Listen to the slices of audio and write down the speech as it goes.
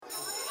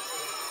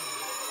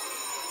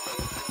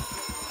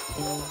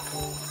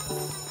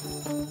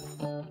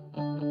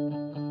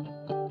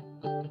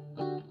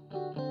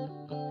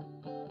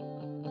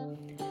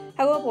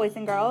Hello, boys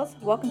and girls.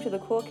 Welcome to the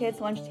Cool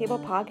Kids Lunch Table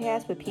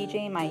podcast with PJ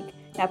and Mike.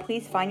 Now,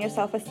 please find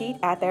yourself a seat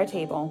at their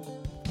table.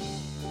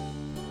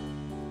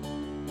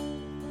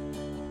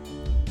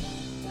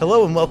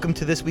 Hello and welcome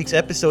to this week's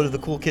episode of the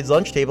Cool Kids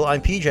Lunch Table.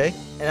 I'm PJ.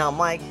 And I'm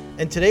Mike.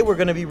 And today we're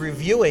going to be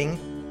reviewing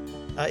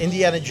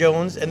Indiana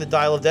Jones and the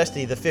Dial of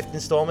Destiny, the fifth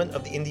installment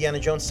of the Indiana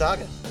Jones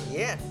saga.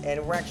 Yeah,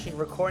 and we're actually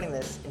recording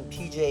this in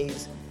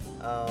PJ's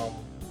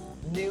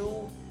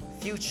new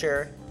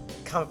future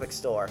comic book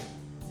store.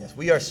 Yes,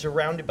 we are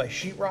surrounded by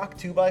sheetrock,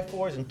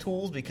 2x4s, and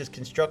tools because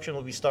construction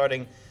will be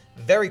starting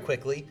very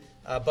quickly.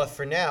 But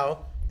for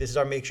now, this is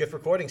our makeshift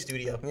recording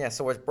studio. Yeah,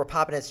 so we're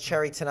popping its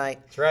cherry tonight.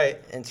 That's right.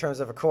 In terms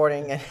of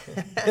recording.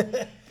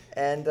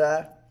 And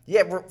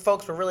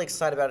folks, we're really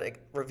excited about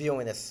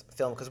reviewing this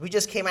film because we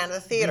just came out of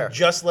the theater. We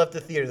just left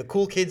the theater. The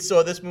cool kids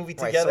saw this movie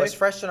together. Right, so it's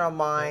fresh in our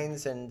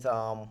minds, and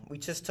we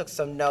just took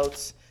some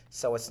notes,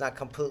 so it's not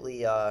completely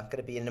going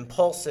to be an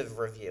impulsive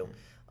review.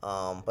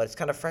 But it's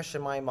kind of fresh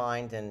in my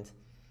mind and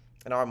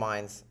in our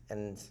minds,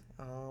 and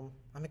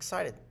I'm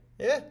excited.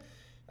 Yeah.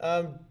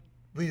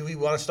 We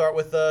want to start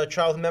with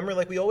childhood memory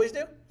like we always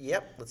do?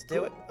 Yep, let's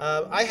do it.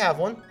 I have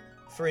one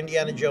for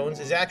Indiana Jones.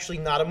 It's actually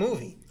not a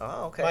movie.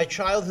 Oh, okay. My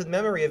childhood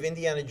memory of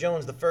Indiana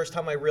Jones, the first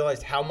time I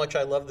realized how much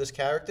I love this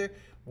character,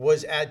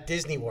 was at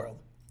Disney World.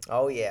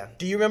 Oh, yeah.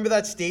 Do you remember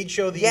that stage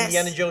show, the Yes.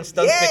 Indiana Jones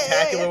Stunt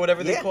Spectacular,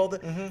 whatever they Yeah. called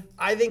it? Mm-hmm.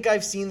 I think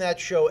I've seen that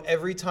show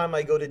every time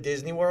I go to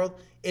Disney World.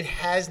 It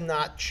has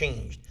not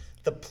changed.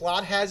 The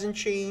plot hasn't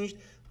changed.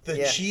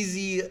 The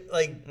cheesy,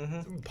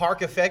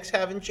 park effects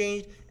haven't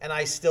changed, and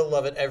I still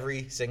love it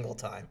every single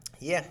time.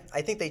 Yeah,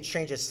 I think they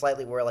changed it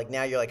slightly where,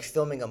 now you're,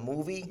 filming a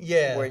movie.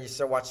 Yeah. Where you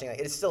start watching,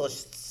 it's still a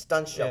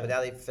stunt show, Yeah.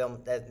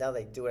 but now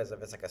they do it as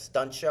if it's like a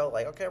stunt show.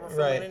 Like, okay, we're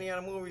filming Right.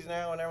 Indiana movies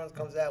now, and everyone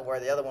comes out.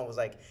 Where the other one was,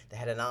 they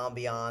had an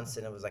ambiance,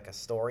 and it was like a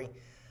story.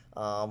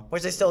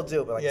 Which they still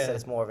do, but like I said,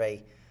 it's more of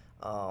a...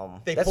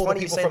 They that's pull the funny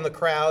you people said- from the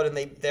crowd, and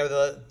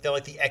they're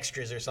like the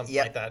extras or something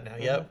Yep. like that now.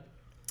 Mhm. Yep.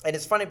 And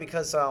it's funny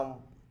because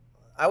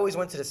I always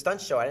went to the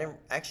stunt show. I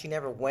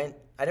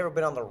never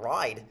been on the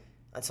ride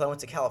until I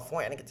went to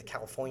California. I didn't get to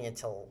California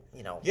until,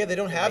 Yeah, they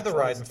don't in have my the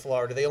ride 20s. in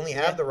Florida. They only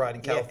have the ride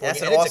in California.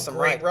 That's an and awesome it's a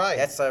great ride.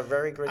 That's a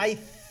very good... I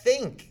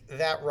think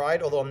that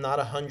ride, although I'm not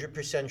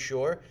 100%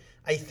 sure,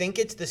 I think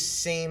it's the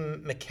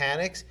same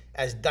mechanics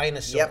as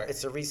Dinosaur. Yep,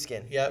 it's a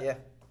reskin. Yep. Yeah.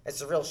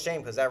 It's a real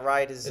shame because that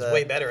ride is... It's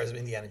way better as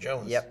Indiana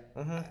Jones. Yep.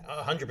 Mm-hmm.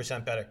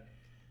 100% better.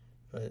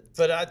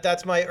 But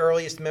that's my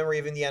earliest memory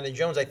of Indiana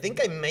Jones. I think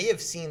I may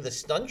have seen the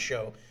stunt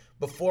show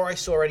before I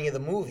saw any of the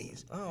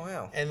movies. Oh,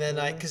 wow. And then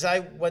because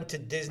I went to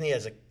Disney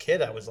as a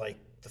kid, I was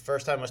the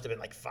first time must have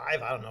been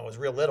 5, I don't know, I was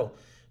real little.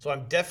 So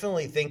I'm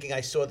definitely thinking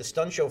I saw the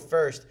stunt show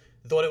first,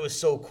 thought it was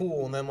so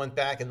cool, and then went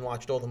back and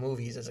watched all the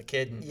movies as a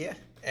kid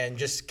and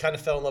just kind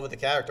of fell in love with the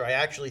character. I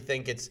actually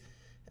think it's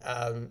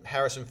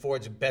Harrison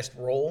Ford's best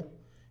role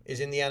is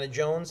Indiana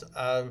Jones.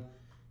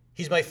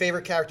 He's my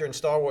favorite character in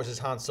Star Wars is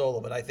Han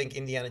Solo, but I think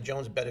Indiana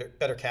Jones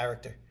better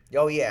character.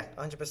 Oh, yeah.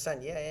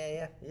 100%.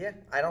 Yeah.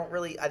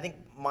 I think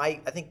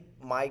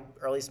my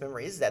earliest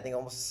memory is that. I think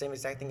almost the same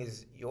exact thing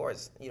as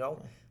yours,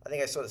 I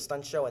think I saw the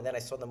stunt show and then I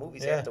saw the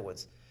movies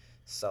afterwards.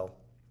 So,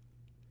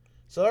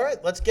 all right,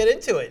 let's get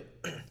into it.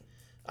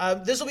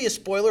 This will be a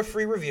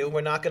spoiler-free review. We're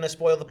not going to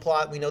spoil the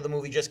plot. We know the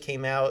movie just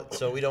came out,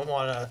 so we don't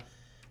want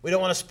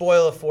to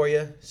spoil it for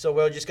you. So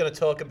we're just going to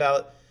talk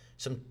about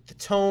the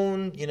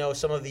tone,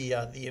 some of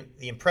the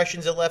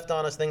impressions it left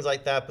on us, things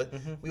like that. But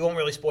we won't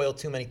really spoil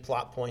too many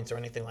plot points or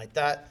anything like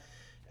that.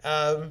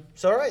 All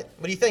right,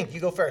 what do you think?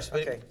 You go first.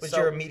 Okay, What's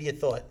your immediate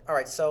thought? All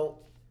right, so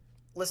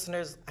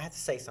listeners, I have to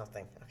say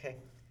something, okay?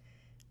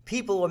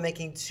 People were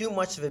making too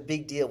much of a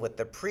big deal with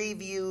the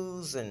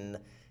previews and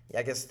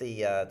I guess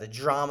the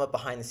drama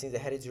behind the scenes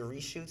ahead of your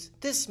reshoots.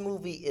 This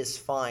movie is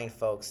fine,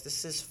 folks.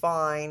 This is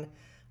fine.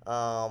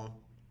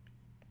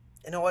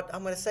 You know what?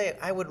 I'm going to say it.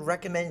 I would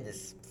recommend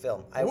this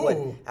film. I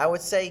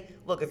would say,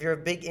 look, if you're a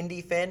big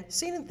indie fan,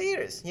 see it in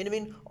theaters. You know what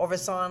I mean? Or if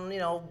it's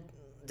on,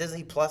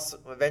 Disney Plus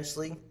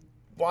eventually.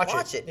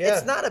 Watch it. Yeah.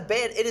 It's not a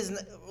bad...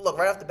 Look,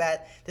 right off the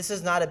bat, this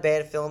is not a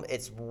bad film.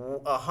 It's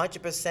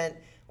 100%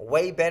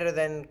 way better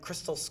than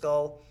Crystal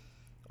Skull.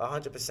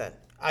 100%.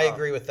 I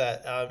agree with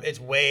that. It's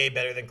way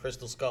better than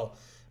Crystal Skull.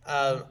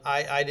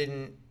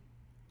 I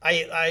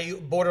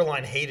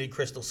borderline hated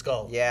Crystal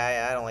Skull.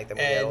 Yeah, I don't like the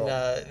movie at all.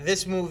 And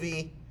this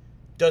movie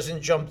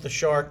doesn't jump the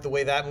shark the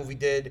way that movie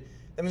did.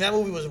 I mean, that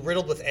movie was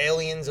riddled with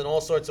aliens and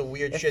all sorts of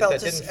weird shit that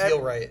didn't feel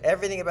right.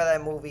 Everything about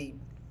that movie,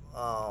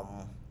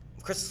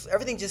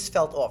 everything just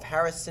felt off.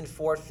 Harrison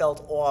Ford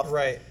felt off.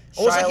 Right.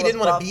 Almost like he didn't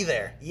want to be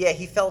there. Yeah,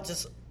 he felt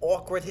just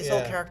awkward. His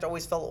whole character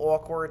always felt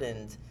awkward.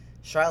 And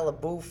Shia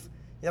LaBeouf,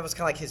 that was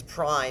kind of like his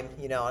prime.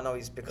 I know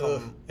he's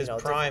become his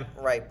prime.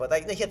 Right, but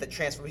he had the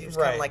transfer. He was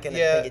kind of like in the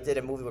thing. He did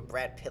a movie with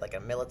Brad Pitt, like a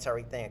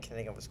military thing. I can't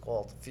think of what it was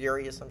called.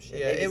 Fury or some shit.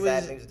 Yeah, maybe it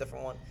maybe it was a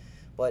different one.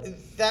 But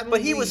that movie,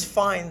 but he was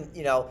fine,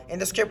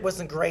 and the script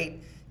wasn't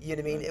great. You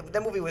know what I mean?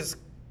 That movie was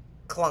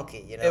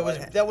clunky. You know,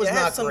 that was it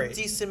not had some great.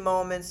 decent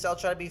moments. I'll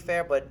try to be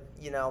fair, but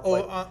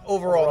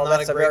Overall, not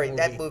that's a great movie.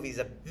 That movie's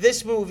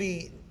This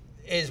movie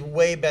is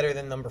way better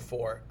than number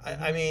 4.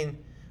 Mm-hmm. I mean,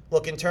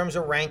 look, in terms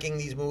of ranking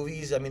these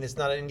movies, I mean, it's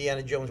not an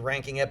Indiana Jones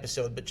ranking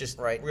episode, but just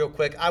real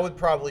quick, I would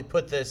probably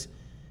put this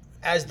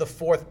as the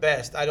 4th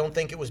best. I don't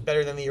think it was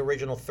better than the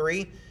original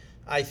 3.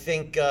 I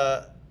think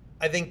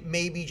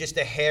maybe just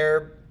a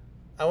hair.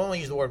 I won't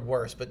use the word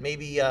worse, but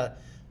maybe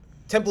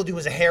Temple of Doom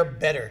was a hair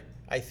better.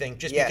 I think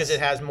just because it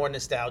has more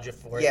nostalgia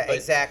for it. Yeah,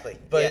 exactly.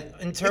 But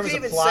in terms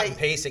of plot and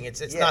pacing,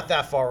 it's not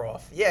that far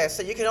off. Yeah,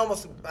 so you can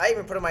almost. I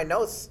even put in my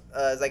notes.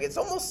 It's like it's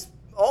almost.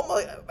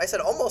 I said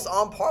almost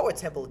on par with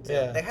Temple of Doom.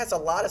 Yeah. It has a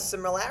lot of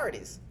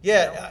similarities.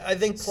 Yeah, you know? I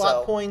think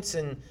plot points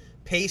and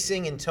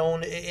pacing and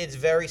tone, it's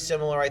very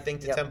similar, I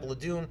think, to Temple of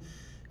Doom.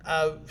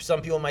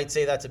 Some people might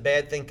say that's a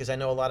bad thing because I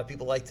know a lot of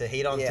people like to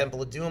hate on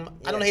Temple of Doom.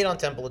 I don't hate on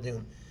Temple of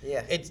Doom.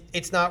 Yeah.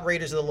 It's not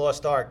Raiders of the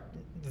Lost Ark.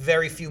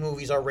 Very few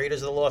movies are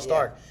Raiders of the Lost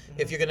Ark.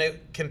 If you're going to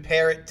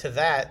compare it to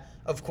that,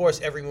 of course,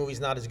 every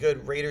movie's not as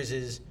good. Raiders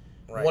is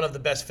one of the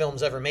best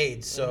films ever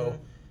made, so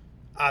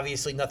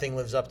obviously nothing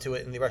lives up to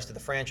it in the rest of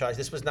the franchise.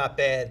 This was not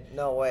bad.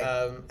 No way.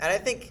 And I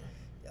think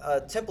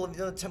Temple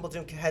of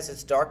Doom has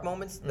its dark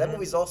moments. That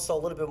movie's also a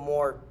little bit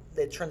more.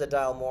 They turned the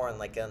dial more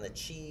on on the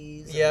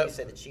cheese. Yeah. You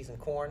said the cheese and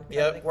corn.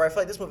 Yeah. Where I feel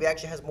like this movie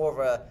actually has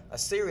more of a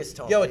serious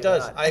tone. Yo, it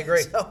does. I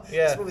agree. So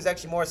this movie's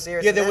actually more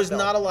serious. Yeah, there was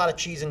not a lot of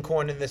cheese and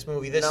corn in this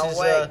movie. This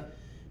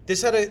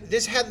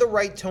This had the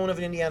right tone of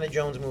an Indiana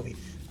Jones movie.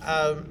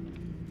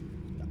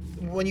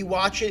 When you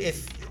watch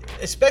it,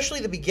 especially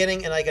the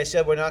beginning, and like I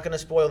said, we're not going to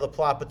spoil the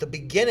plot, but the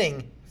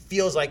beginning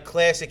feels like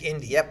classic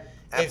indie. Yep,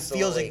 absolutely. It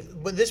feels like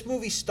when this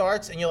movie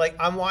starts, and you're like,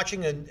 I'm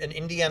watching an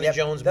Indiana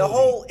Jones the movie. The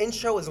whole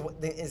intro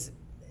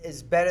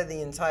is better than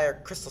the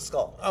entire Crystal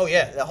Skull. Oh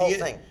yeah, the whole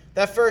thing.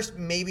 That first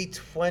maybe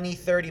 20,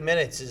 30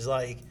 minutes is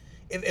like,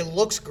 it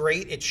looks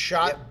great. It's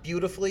shot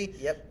beautifully.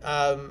 Yep.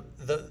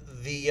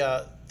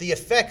 The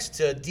effects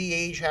to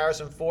de-age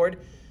Harrison Ford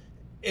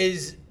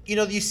is,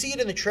 you see it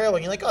in the trailer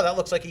and you're like, oh, that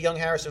looks like a young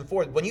Harrison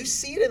Ford. When you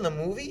see it in the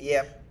movie,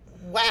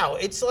 wow,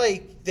 it's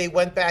like they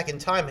went back in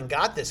time and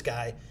got this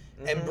guy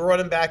and brought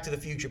him back to the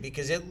future,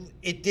 because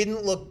it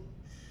didn't look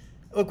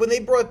when they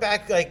brought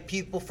back like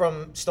people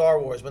from Star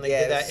Wars, when they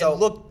did that, so it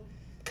looked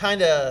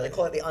kind of, they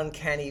call it the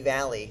uncanny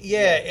valley.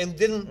 It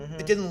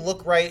didn't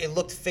look right. It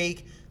looked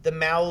fake. The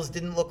mouths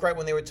didn't look right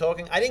when they were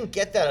talking. I didn't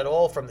get that at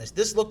all from this.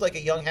 This looked like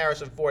a young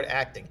Harrison Ford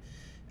acting.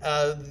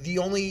 The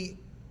only,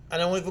 I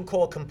don't even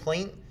call it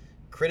complaint,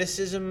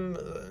 criticism,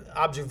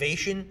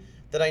 observation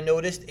that I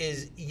noticed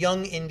is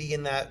young Indy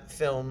in that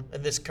film,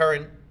 and this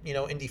current,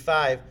 Indy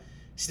 5,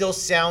 still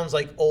sounds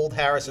like old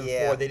Harrison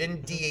Ford. They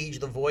didn't de-age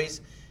the voice,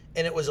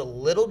 and it was a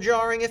little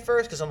jarring at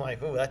first because I'm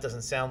like, ooh, that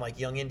doesn't sound like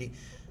young Indy.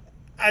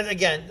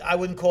 Again, I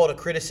wouldn't call it a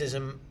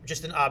criticism,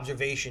 just an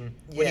observation.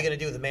 What are you going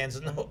to do? The man's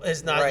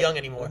is not young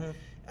anymore.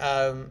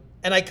 And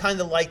I kind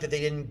of like that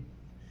they didn't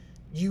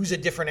use a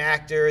different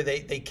actor.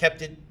 They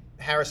kept it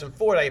Harrison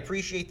Ford. I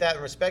appreciate that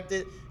and respect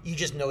it. You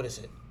just notice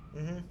it.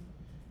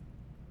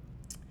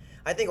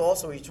 I think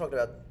also we talked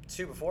about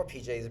too before,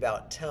 PJ, is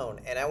about tone.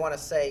 And I want to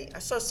say, I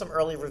saw some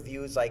early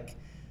reviews truthfully,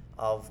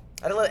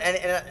 I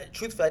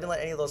didn't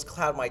let any of those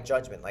cloud my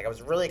judgment. Like, I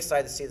was really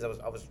excited to see this.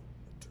 I was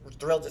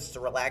thrilled just to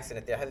relax in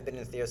it. I haven't been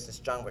in the theater since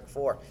John Wick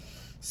 4.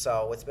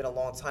 So it's been a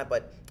long time.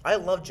 But I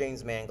love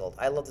James Mangold.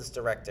 I love this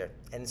director.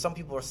 And some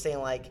people are saying,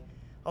 like,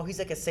 oh, he's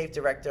like a safe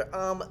director.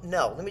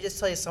 No. Let me just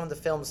tell you some of the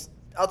films.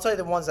 I'll tell you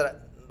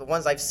the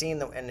ones I've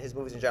seen and his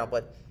movies in general.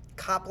 But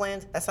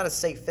Copland, that's not a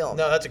safe film.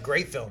 No, that's a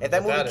great film. If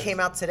that movie came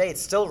out today,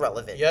 it's still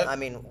relevant. Yep. I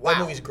mean, wow.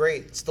 That movie's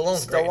great.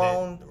 Stallone's great.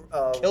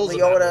 Kills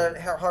Leota,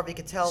 Harvey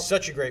Keitel.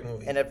 Such a great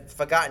movie. And a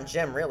forgotten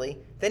gem, really.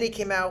 Then he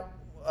came out,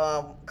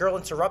 Girl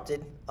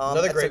Interrupted.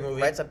 Another great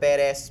movie. That's a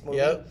badass movie.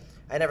 Yep.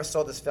 I never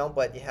saw this film,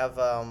 but you have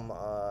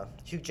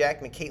Hugh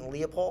Jackman, Kate and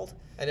Leopold.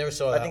 I never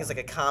saw that. I think it's like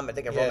a comedy.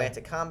 I think a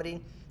romantic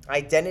comedy.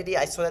 Identity.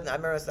 I saw that. I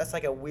remember that's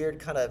like a weird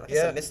kind of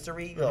a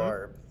mystery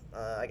or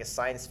like a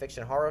science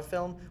fiction horror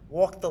film.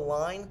 Walk the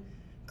Line.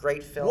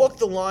 Great film. Walk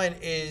the Line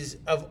is,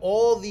 of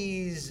all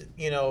these,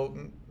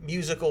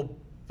 musical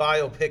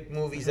biopic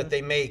movies that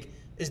they make,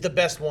 is the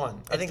best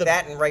one. I think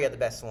that and Ray are the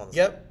best ones.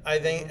 Yep, I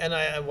think,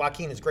 and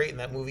Joaquin is great in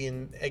that movie.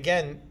 And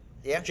again,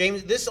 Yeah.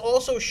 James. This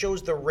also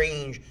shows the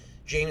range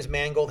James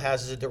Mangold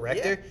has as a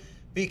director,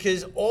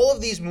 because all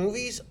of these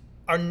movies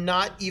are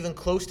not even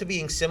close to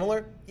being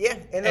similar. Yeah,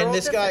 and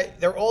this guy,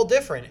 they're all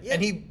different,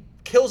 and he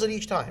kills it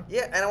each time.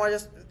 Yeah, and I want to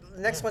just the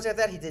next ones after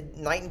that, he did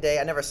Night and Day.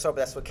 I never saw, but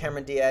that's with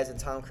Cameron Diaz and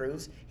Tom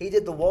Cruise. He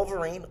did the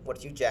Wolverine,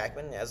 with Hugh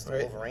Jackman as the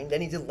Wolverine. Then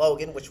he did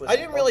Logan, which was I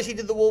didn't realize he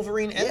did the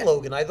Wolverine and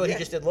Logan. I thought he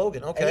just did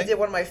Logan. Okay. And he did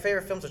one of my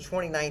favorite films of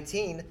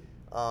 2019,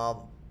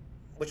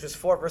 which was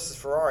Ford versus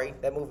Ferrari.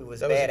 That movie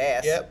was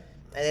badass. Yep.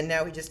 And then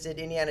now he just did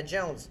Indiana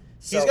Jones.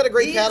 So he's got a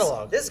great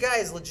catalog. This guy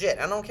is legit.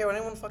 I don't care what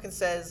anyone fucking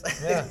says.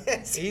 Yeah.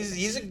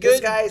 he's a good This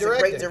guy is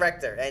director. a great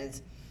director.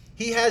 And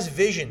he has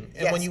vision.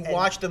 And yes, when you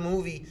watch the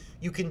movie,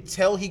 you can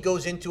tell he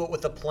goes into it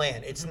with a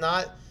plan. It's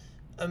not,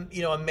 a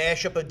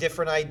mashup of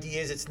different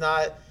ideas. It's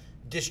not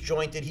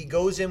disjointed. He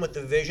goes in with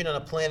the vision and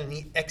a plan, and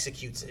he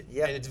executes it.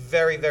 Yeah. And it's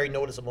very, very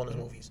noticeable in his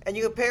movies. And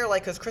you compare,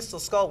 like, because Crystal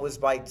Skull was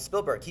by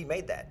Spielberg. He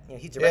made that.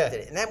 He directed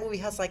Yeah. it. And that movie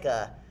has like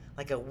a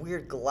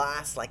weird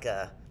glass, like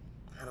a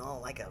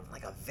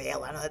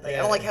veil. I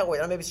don't like how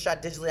maybe it's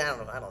shot digitally.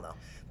 I don't know.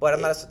 But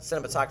I'm not a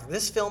cinematographer.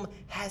 This film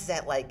has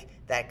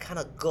that kind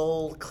of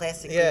gold,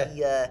 classically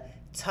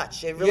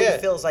touch. It really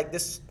feels like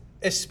this.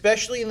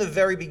 Especially in the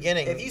very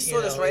beginning. If you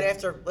saw this right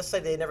after, let's say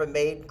they never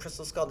made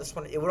Crystal Skull, this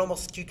one, it would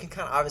almost, you can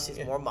kind of, obviously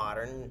it's more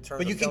modern in terms of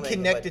But you can filmmaking,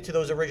 connect it to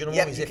those original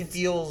movies. It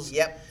feels...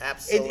 Yep,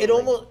 absolutely. It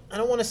almost, I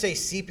don't want to say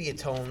sepia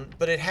tone,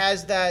 but it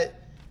has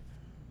that,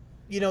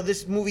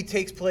 this movie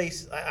takes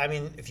place, I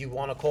mean, if you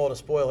want to call it a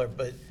spoiler,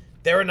 but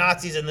there are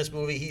Nazis in this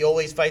movie. He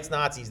always fights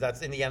Nazis.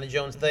 That's Indiana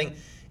Jones' thing.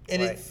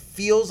 And it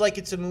feels like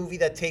it's a movie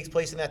that takes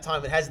place in that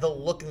time. It has the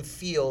look and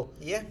feel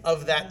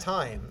of that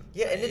time.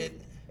 Yeah, and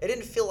it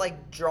didn't feel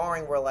like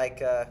jarring where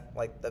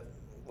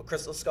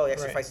Crystal Skull, he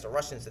actually fights the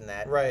Russians in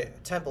that.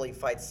 Right. Temple, he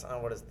fights, I don't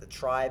know, what is it, the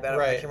tribe? I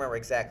can't remember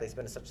exactly. It's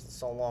been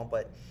so long,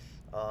 but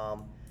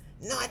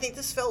no, I think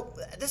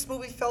this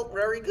movie felt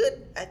very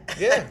good.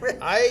 Yeah,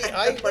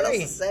 I agree. What else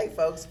to say,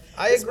 folks?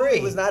 This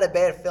movie was not a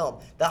bad film.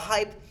 The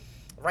hype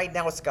right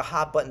now, it's like a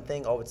hot button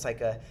thing. Oh, it's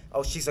like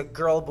she's a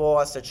girl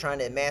boss. They're trying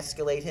to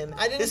emasculate him.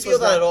 I didn't feel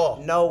that at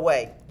all. No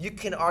way. You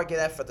can argue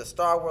that for the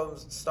Star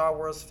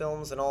Wars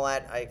films and all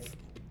that.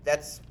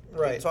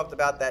 We talked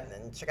about that,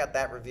 and check out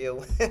that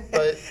review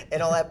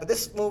and all that. But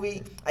this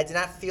movie, I did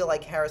not feel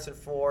like Harrison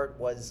Ford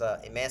was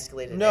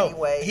emasculated in any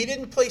way. He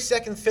didn't play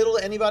second fiddle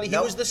to anybody.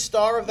 Nope. He was the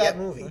star of that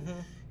movie. Mm-hmm.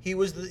 He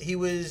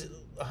was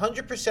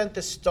 100%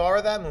 the star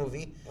of that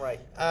movie. Right.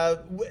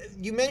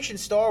 You mentioned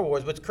Star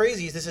Wars. What's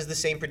crazy is this is the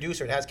same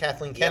producer. It has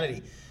Kathleen Kennedy.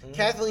 Yep. Mm-hmm.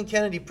 Kathleen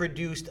Kennedy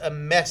produced a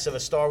mess of a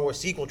Star Wars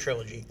sequel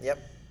trilogy. Yep.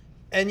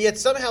 And yet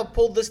somehow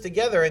pulled this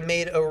together and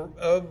made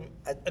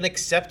an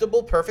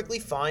acceptable, perfectly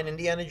fine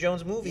Indiana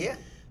Jones movie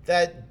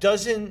that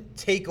doesn't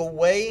take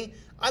away.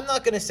 I'm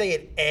not going to say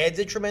it adds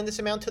a tremendous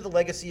amount to the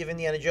legacy of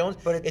Indiana Jones,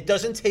 but it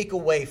doesn't take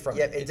away from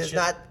it. It does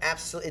not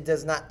absolutely. It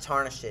does not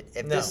tarnish it.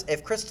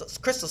 If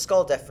Crystal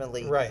Skull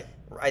definitely,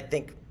 I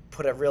think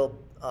put a real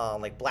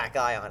black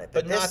eye on it.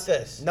 But not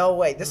this. No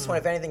way. This one,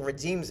 if anything,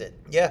 redeems it.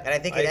 Yeah, and I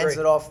think it ends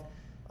it off.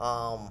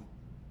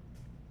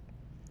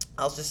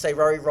 I'll just say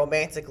very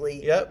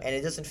romantically. Yep. And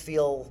it doesn't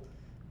feel.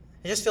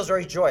 It just feels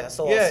very joyous. That's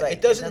all I'll say.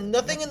 It doesn't.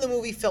 Nothing in the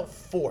movie felt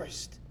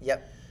forced.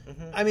 Yep.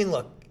 Mm-hmm. I mean,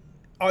 look.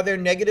 Are there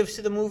negatives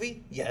to the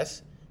movie?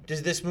 Yes.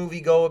 Does this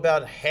movie go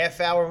about a half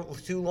hour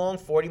too long,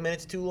 40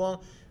 minutes too long?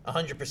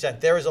 100%.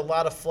 There is a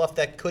lot of fluff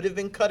that could have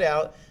been cut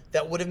out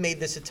that would have made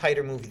this a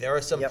tighter movie. There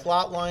are some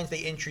plot lines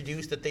they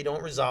introduce that they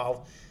don't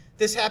resolve.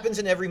 This happens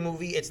in every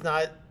movie. It's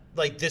not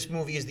like this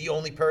movie is the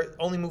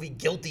only movie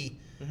guilty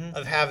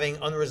of having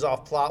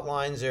unresolved plot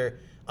lines or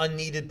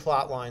unneeded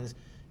plot lines.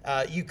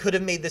 You could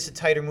have made this a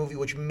tighter movie,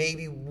 which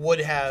maybe would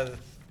have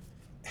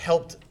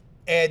helped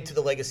add to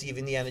the legacy of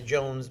Indiana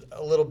Jones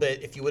a little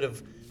bit if you would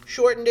have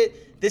shortened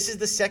it. This is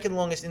the second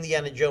longest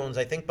Indiana Jones,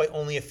 I think, by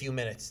only a few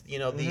minutes.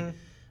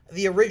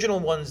 The original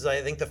ones,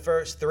 I think the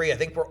first three, I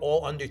think were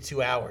all under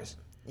 2 hours.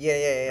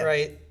 Yeah.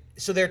 Right?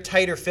 So they're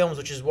tighter films,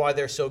 which is why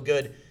they're so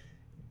good.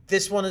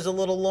 This one is a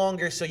little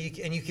longer, so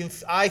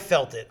I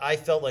felt it. I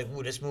felt like,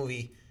 ooh, this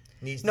movie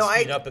needs to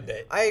speed up a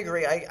bit. I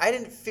agree. I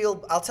didn't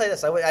feel, I'll tell you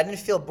this, I didn't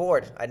feel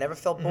bored. I never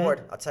felt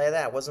bored. I'll tell you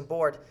that. I wasn't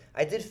bored.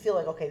 I did feel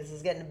like, okay, this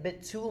is getting a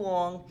bit too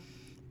long.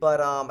 But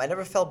I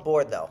never felt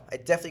bored, though. I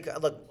definitely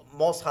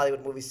most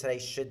Hollywood movies today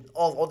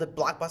all the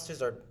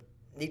blockbusters are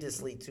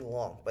needlessly too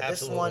long. But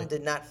Absolutely. This one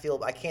did not feel.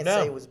 I can't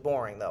say it was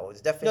boring, though. It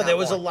was definitely no. Not There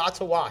was boring. a lot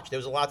to watch. There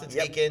was a lot to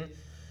take in.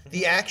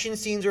 The action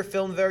scenes were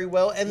filmed very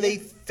well, and they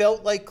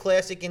felt like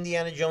classic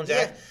Indiana Jones.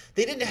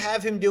 They didn't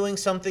have him doing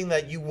something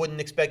that you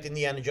wouldn't expect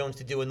Indiana Jones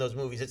to do in those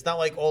movies. It's not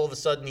like all of a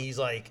sudden he's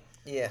like,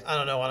 I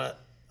don't know,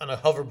 on a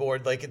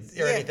hoverboard or anything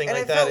like that. And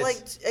I felt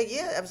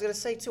I was gonna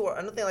say too.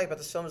 Another thing I like about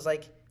this film is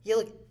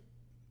look.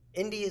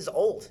 Indy is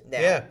old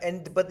now,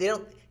 but they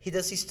don't.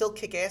 Does he still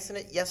kick ass in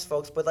it? Yes,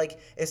 folks. But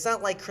it's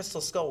not like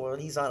Crystal Skull where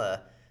he's on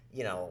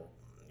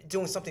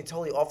doing something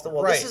totally off the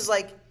wall. Right. This is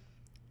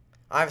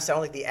obviously I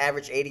don't think the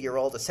average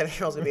 80-year-old or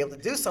 70-year-old is gonna be able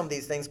to do some of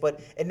these things, but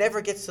it never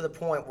gets to the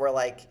point where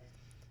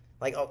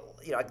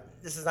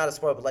this is not a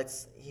spoiler, but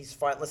let's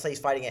say he's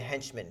fighting a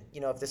henchman.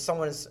 If there's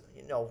someone who's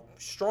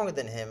stronger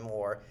than him,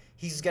 or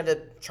he's gonna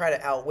try to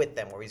outwit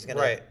them, or he's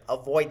gonna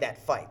avoid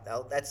that fight.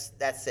 That's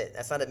it.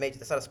 That's not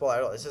a spoiler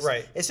at all.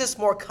 It's just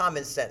more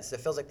common sense.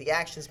 It feels like the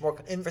action's more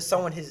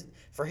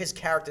for his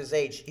character's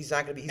age. He's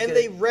not gonna be.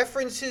 They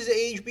reference his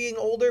age being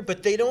older,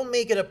 but they don't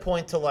make it a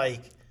point to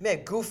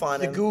goof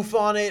on him. Goof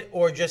on it,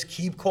 or just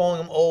keep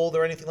calling him old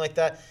or anything like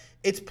that.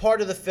 It's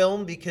part of the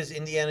film because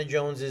Indiana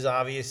Jones is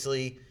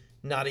obviously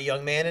not a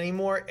young man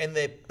anymore,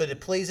 but it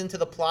plays into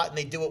the plot and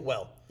they do it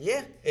well.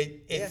 Yeah.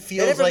 It feels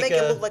they never like make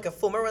him look like a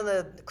fool. Remember in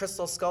the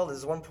Crystal Skull,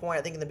 there's one point,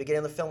 I think in the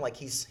beginning of the film,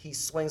 he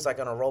swings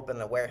on a rope in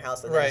a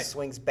warehouse and then he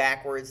swings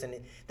backwards, and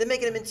they're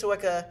making him into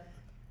a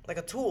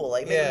tool,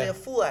 making a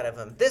fool out of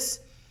him. This,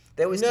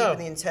 They always No. keep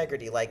the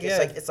integrity. Like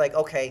Yeah. it's like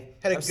okay,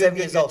 Had a I'm good- 70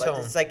 good- years good old.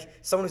 tone. It's like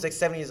someone who's like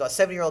 70 years old. A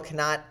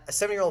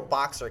 7-year-old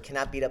boxer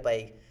cannot beat up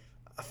a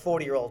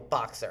 40-year-old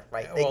boxer,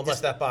 right? Well,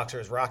 unless that boxer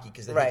is Rocky,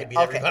 because then he Right. could beat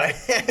Okay. everybody.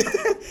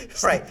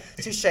 Right.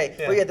 Touche.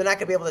 Well, yeah, they're not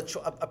gonna be able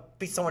to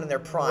beat someone in their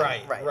prime.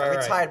 Right, Right. right, A right.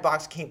 retired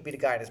boxer can't beat a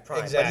guy in his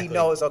prime, Exactly. but he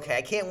knows, okay,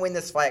 I can't win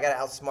this fight. I gotta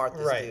outsmart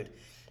this Right. dude.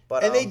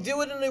 But And they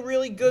do it in a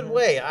really good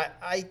way.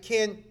 I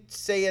can't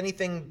say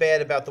anything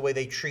bad about the way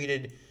they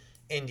treated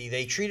Indy.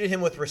 They treated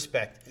him with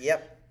respect.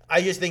 Yep.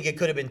 I just think it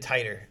could have been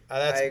tighter. I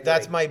agree.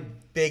 That's my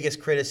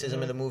biggest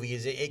criticism of the movie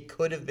is it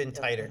could have been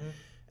tighter.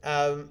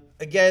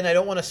 Again, I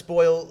don't want to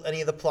spoil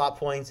any of the plot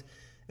points.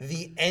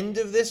 The end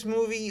of this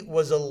movie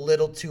was a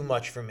little too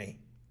much for me.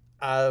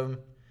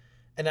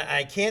 And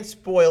I can't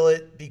spoil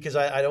it because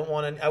I don't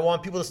want to. I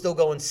want people to still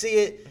go and see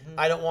it.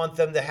 I don't want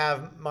them to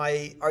have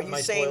my. Are you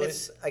my saying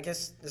spoilers. it's? I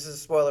guess this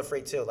is spoiler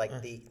free too. Like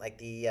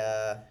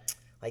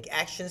like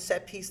action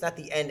set piece, not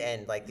the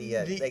end. Like the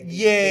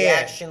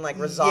action, like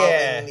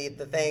resolving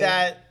the thing.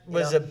 That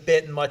was a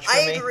bit much for me.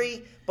 I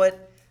agree,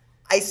 but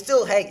I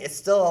still, it's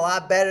still a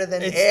lot better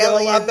than It's Aliens. still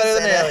a lot better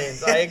than and,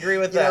 Aliens. I agree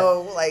with you that.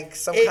 know, like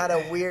some kind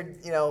of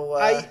weird,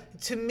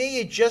 To me,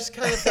 it just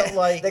kind of felt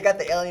like they got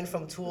the alien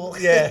from Tool.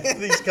 yeah,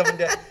 he's coming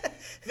down.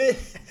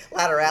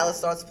 Lateralis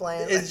starts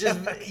playing. It's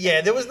just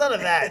there was none of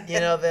that. You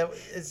know,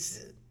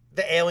 it's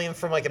the alien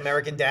from like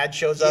American Dad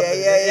shows up.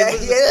 Yeah.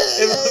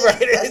 Right.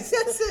 That's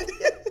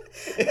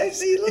it.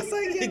 Actually, he looks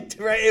like him.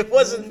 Right. It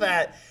wasn't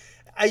that.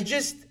 I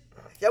just.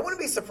 Yeah, I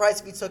wouldn't be surprised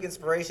if he took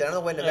inspiration. I don't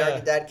know when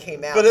American Dad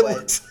came out, but it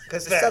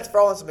because looks Seth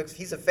Rollins,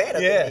 he's a fan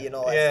of Indy and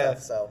all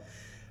that stuff. So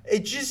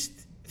it just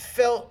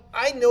felt.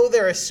 I know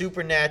there are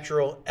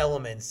supernatural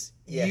elements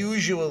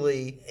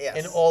usually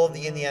in all of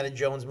the Indiana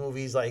Jones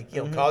movies, like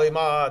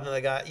Kalima, and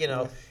they got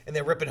and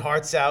they're ripping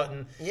hearts out,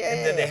 and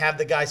then they have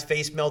the guy's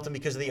face melting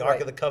because of the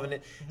Ark of the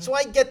Covenant. So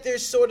I get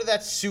there's sort of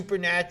that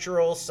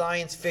supernatural,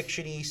 science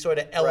fiction-y sort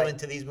of element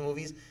to these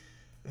movies.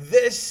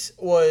 This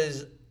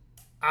was,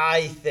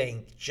 I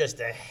think, just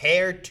a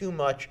hair too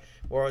much,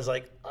 where I was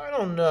like, I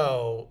don't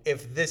know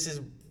if this is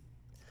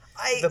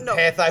the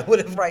path I would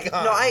have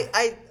gone. No,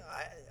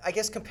 I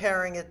guess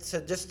comparing it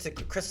to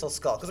Crystal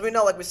Skull, because we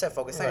know, like we said,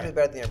 folks, it's not going to be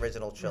better than the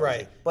original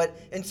trilogy. Right. But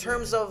in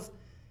terms of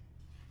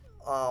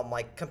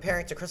like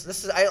comparing to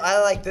Crystal,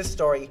 I like this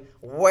story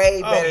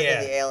way better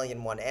than the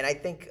Alien one, and I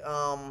think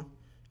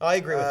I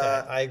agree with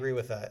that. I agree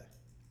with that.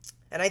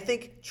 And I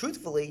think,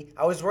 truthfully,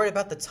 I was worried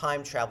about the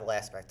time travel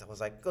aspect. I was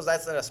like, because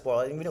that's not a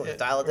spoiler. We know the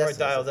Dial of Destiny.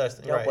 Dial of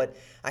Destiny, right. But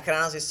I can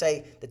honestly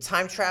say the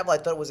time travel, I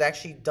thought it was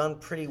actually done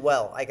pretty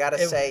well. I gotta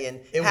say, and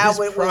it how was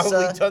it was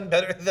probably done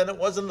better than it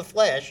was in The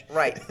Flash.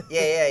 Right.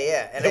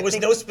 Yeah. And there was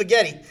no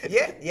spaghetti.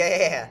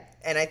 Yeah.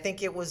 And I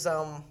think it was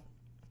I'm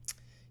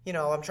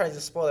trying to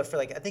just spoil it for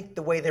I think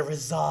the way they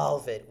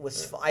resolve it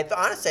was fine.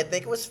 Honestly, I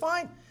think it was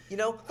fine.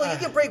 Look, you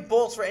can break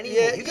balls for any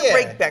movie. You can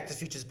break Back to the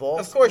Future's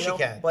balls. Of course you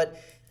can.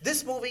 But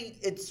this movie,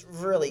 it's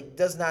really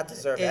does not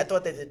deserve it. I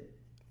thought they did.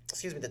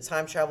 Excuse me, the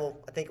time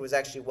travel. I think it was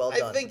actually well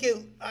done.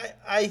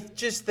 I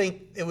just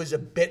think it was a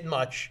bit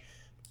much.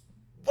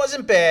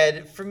 Wasn't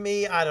bad for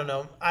me. I don't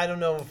know. I don't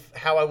know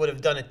how I would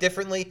have done it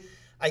differently.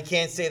 I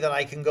can't say that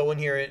I can go in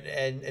here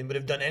and would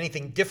have done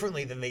anything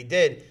differently than they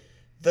did,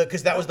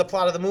 because that was the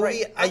plot of the movie.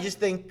 Right. I just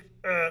think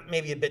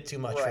maybe a bit too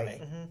much for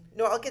me. Mm-hmm.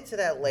 No, I'll get to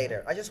that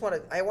later. I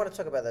want to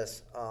talk about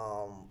this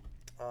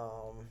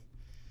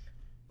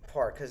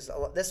part, because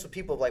this is what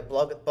people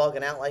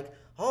bugging out, like,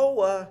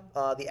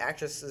 the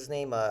actress's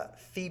name,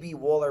 Phoebe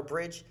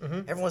Waller-Bridge.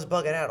 Everyone's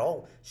bugging out.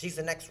 Oh, she's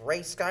the next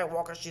Rey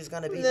Skywalker. She's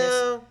gonna be this.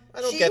 No,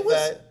 I don't get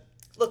that.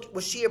 Look,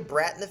 was she a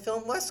brat in the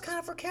film? Well, that's kind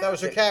of her character. That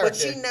was her character. But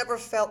she never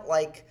felt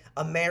like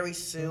a Mary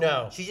Sue.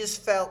 No. She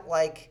just felt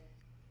like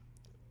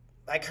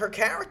her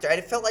character. I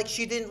felt like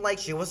she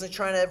wasn't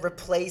trying to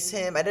replace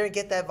him. I didn't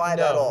get that vibe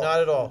at all. No, not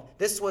at all.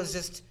 This was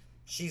just,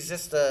 she's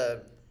just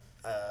a...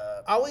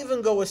 I'll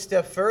even go a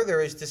step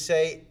further, is to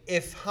say,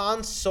 if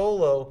Han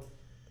Solo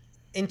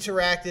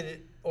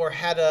interacted or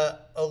had a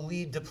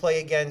lead to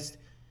play against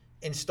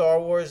in Star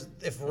Wars,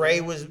 if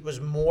Rey was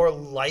more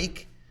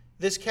like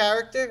this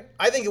character,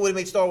 I think it would have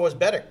made Star Wars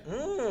better.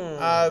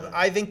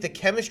 I think the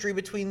chemistry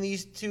between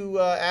these two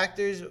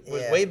actors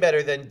was way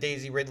better than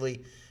Daisy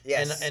Ridley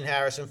and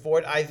Harrison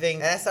Ford. I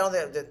think... And that's not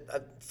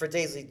for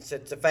Daisy to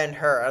defend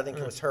her. I don't think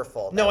it was her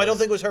fault. No, I don't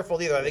think it was her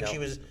fault either. I think she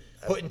was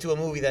put into a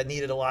movie that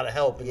needed a lot of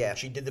help, and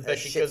she did the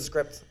best she could.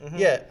 Script.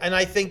 Yeah, and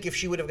I think if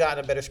she would have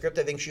gotten a better script,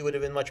 I think she would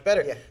have been much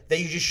better. That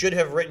you just should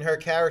have written her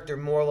character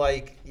more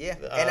like... Yeah,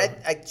 and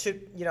I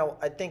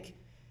think...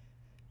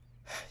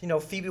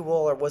 Phoebe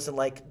Waller wasn't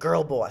like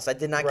girl boss. I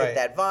did not get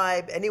that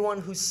vibe. Anyone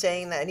who's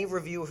saying that, any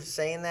reviewer who's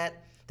saying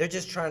that, they're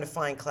just trying to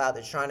find clout.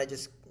 They're trying to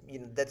just,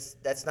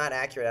 that's not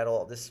accurate at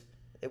all.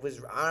 It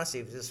was honestly,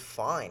 it was just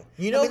fine.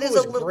 You know I mean, who there's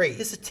was a little, great?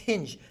 There's a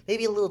tinge,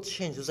 maybe a little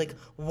tinge. It was like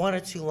 1 or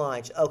 2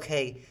 lines.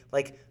 Okay,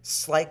 like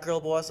slight girl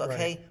boss. Okay,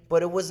 Right.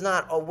 but it was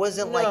not. It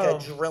wasn't like No. a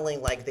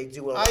drilling like they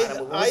do a lot I- of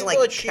movies. It I wasn't like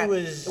thought she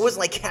was- It wasn't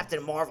like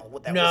Captain Marvel.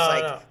 With that No, was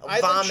like no. I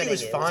thought she vomiting.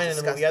 was It fine in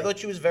the movie. I disgusting. thought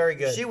she was very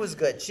good. She was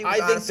good. She was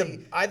I honestly,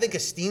 think I think a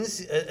scene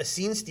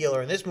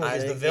stealer in this movie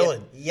is the yeah,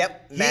 villain.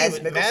 Yep, He Mads was-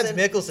 Mikkelsen. Mads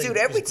Mikkelsen Dude,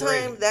 every is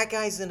great. time that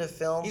guy's in a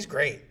film, He's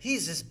great.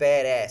 He's just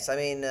badass. I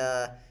mean,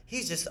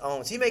 he's just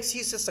owns.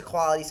 He's just a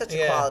quality, such a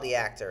Yeah. quality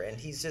actor, and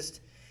he's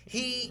just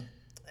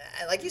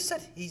like you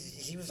said,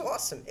 he was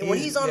awesome. And when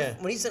He's- he's on, yeah.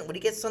 when he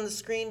gets on the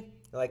screen,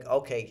 you're like,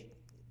 okay,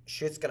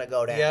 shit's gonna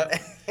go down. Yeah,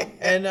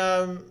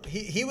 and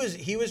he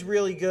was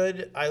really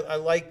good. I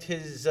liked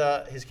his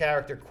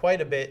character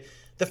quite a bit.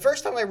 The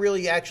first time I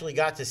really actually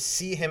got to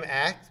see him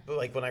act, but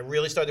like when I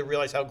really started to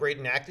realize how great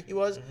an actor he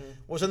was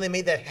when they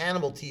made that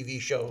Hannibal TV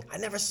show. I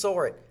never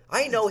saw it.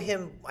 I know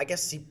him. I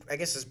guess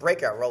his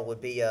breakout role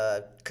would be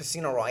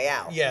Casino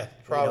Royale. Yeah,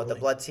 probably. The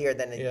Blood Tier.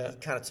 Then he Yeah.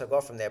 kind of took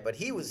off from there. But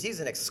he's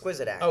an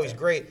exquisite actor. Oh, he's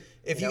great.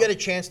 If you know? get a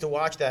chance to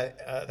watch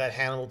that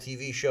Hannibal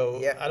TV show,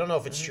 Yeah. I don't know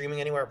if it's streaming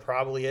anywhere. It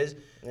probably is.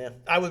 Yeah.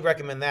 I would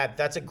recommend that.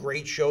 That's a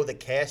great show. The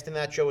cast in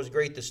that show is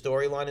great. The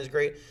storyline is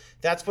great.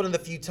 That's one of the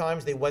few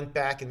times they went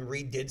back and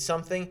redid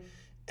something.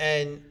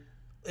 And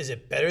is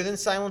it better than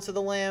Silence of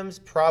the Lambs?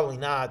 Probably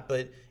not.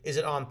 But is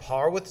it on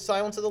par with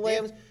Silence of the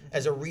Lambs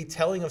as a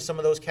retelling of some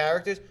of those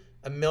characters?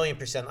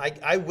 1,000,000%.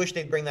 I wish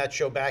they'd bring that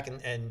show back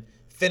and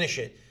finish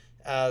it.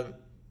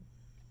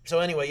 So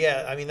anyway,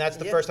 yeah. I mean, that's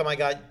the first time I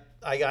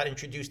got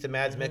introduced to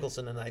Mads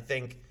Mikkelsen, and I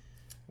think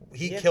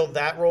he killed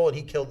that role and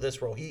he killed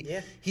this role.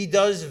 He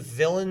does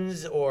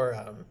villains or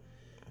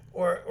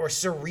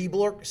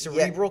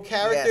cerebral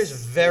characters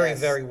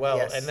very well,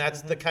 yes. and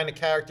that's the kind of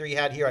character he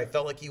had here. I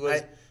felt like he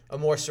was a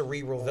more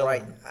cerebral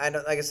villain. Right. I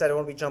don't, like I said, I don't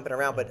want to be jumping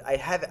around, but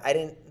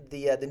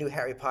the new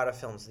Harry Potter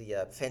films,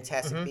 the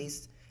Fantastic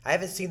Beasts. I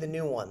haven't seen the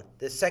new one.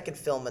 The second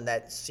film in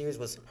that series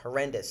was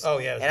horrendous. Oh,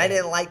 yeah, it was and I bad.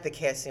 didn't like the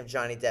casting of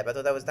Johnny Depp. I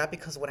thought that was not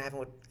because of what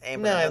happened with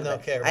Amber. No, I Heard, don't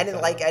but care I about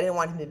didn't that. I didn't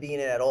want him to be in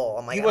it at all.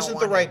 I'm like, He I wasn't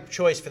don't the want him. right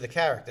choice for the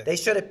character. They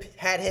should have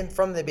had him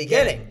from the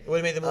beginning. It would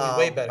have made the movie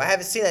way better. I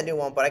haven't seen that new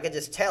one, but I could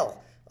just tell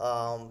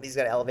he's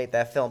going to elevate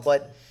that film.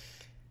 But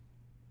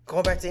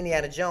going back to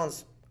Indiana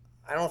Jones,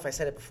 I don't know if I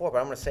said it before, but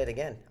I'm going to say it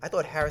again. I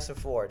thought Harrison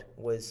Ford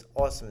was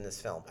awesome in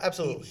this film.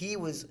 Absolutely.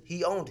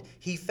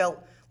 He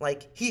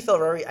felt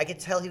very, I could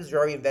tell he was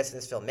very invested in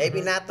this film.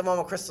 Maybe not the one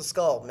with Crystal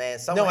Skull, man.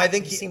 No, I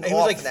think he seemed was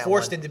off like in that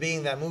forced one. into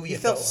being that movie. He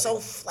it felt like. so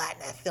flat in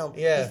that film.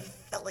 Yeah. He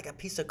felt like a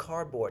piece of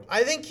cardboard.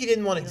 I think he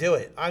didn't want to do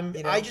it. I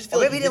just feel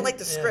or like maybe he didn't like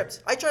the yeah.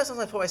 script. I try to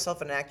sometimes put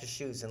myself in an actor's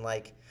shoes and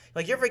like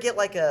you ever get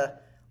like a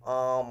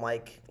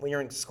like when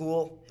you're in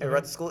school, ever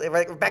at school,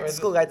 back to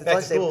school, guys. Back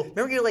to school.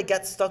 Remember you like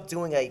got stuck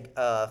doing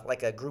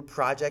a group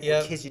project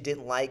Yep. with kids you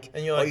didn't like,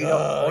 And you're like, or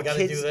I gotta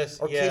kids, do this.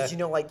 or Yeah. kids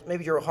like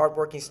maybe you're a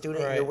hardworking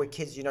student, and you're Right. with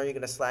kids you're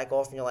gonna slack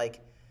off, and you're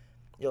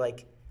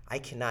like. I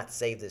cannot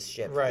save this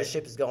ship. Right. This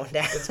ship is going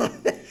down.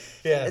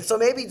 Yeah. And so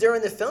maybe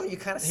during the film you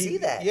kind of see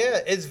that. Yeah,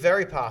 it's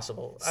very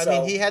possible. I So-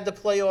 mean, he had to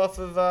play off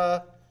of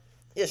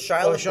Yeah,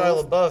 Shia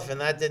Shia LaBeouf, and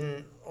that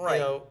didn't, Right. you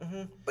know.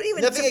 But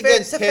even Nothing to fair,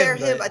 against to fair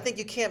him, him, but- I think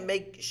you can't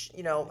make, as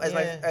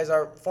Yeah. as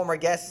our former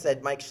guest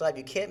said, Mike Schleib,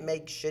 you can't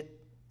make shit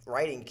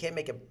writing. You can't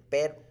make a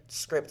bad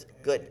script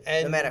good, no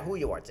And- matter who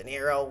you are. De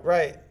Niro.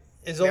 Right.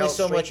 There's only Meryl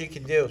so Streep, much you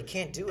can do. you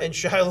can't do it. And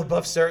Shia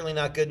LaBeouf's certainly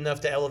not good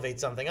enough to elevate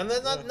something. I'm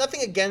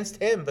nothing against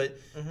him, but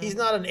he's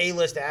not an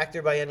A-list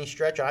actor by any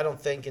stretch, I don't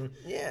think. And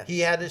Yeah.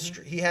 he had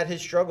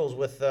his struggles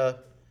with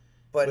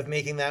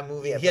making that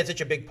movie. Yeah, he had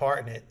such a big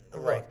part in it.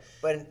 Right.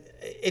 Look,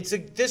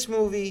 But this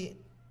movie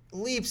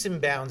leaps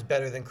and bounds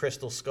better than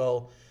Crystal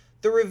Skull.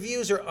 The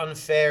reviews are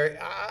unfair.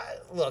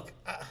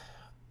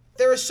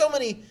 There are so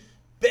many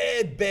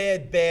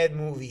bad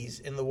movies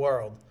in the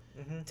world.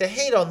 To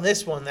hate on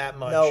this one that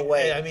much, no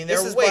way. I mean, This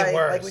they're is way by,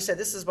 worse. Like we said,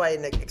 this is by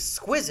an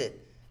exquisite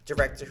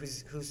director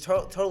who's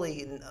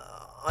totally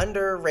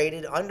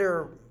underrated,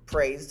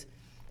 underpraised,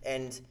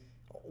 and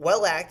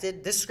well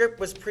acted. This script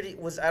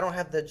was I don't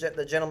have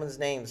the gentlemen's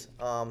names,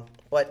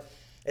 but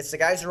it's the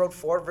guys who wrote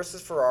Ford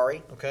versus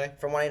Ferrari. Okay.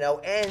 From what I know,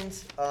 and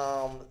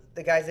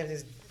the guy's name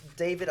is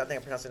David. I think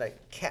I'm pronouncing it right.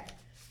 Kep.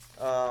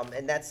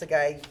 And that's the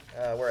guy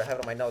where I have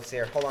it on my notes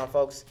here. Hold on,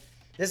 folks.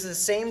 This is the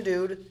same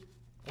dude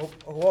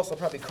who also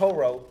probably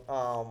co-wrote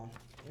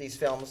these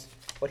films,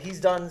 but he's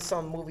done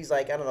some movies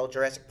like, I don't know,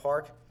 Jurassic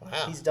Park. Wow.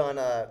 He's done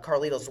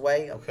Carlito's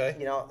Way. Okay.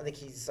 I think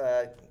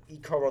he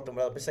co-wrote them,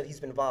 but said he's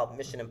been involved in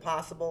Mission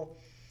Impossible.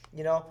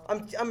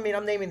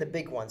 I'm naming the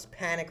big ones: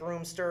 Panic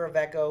Room, Stir of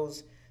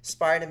Echoes,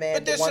 Spider-Man.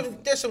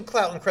 But there's some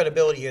clout and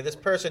credibility here. This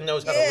person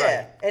knows how to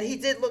write. And he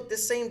did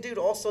this same dude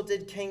also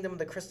did Kingdom of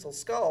the Crystal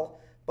Skull,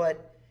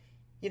 but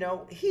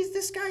he's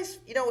this guy's,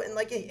 and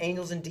like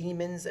Angels and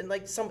Demons and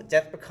like some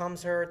Death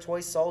Becomes Her, Toy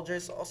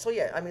Soldiers. Also,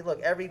 yeah, I mean,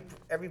 look,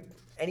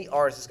 any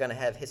artist is gonna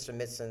have hits and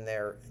miss in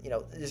there.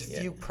 There's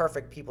few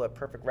perfect people have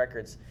perfect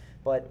records,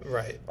 but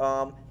Right.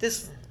 I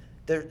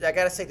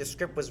gotta say the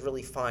script was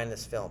really fine in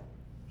this film.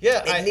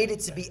 Yeah, It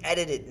needed to be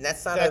edited, and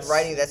that's not That's- a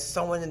writing. That's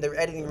someone in the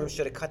editing room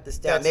should have cut this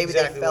down. That's Maybe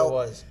exactly they felt,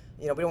 what it was.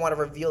 we don't want to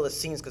reveal the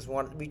scenes because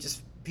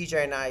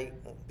PJ and I,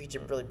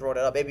 PJ really brought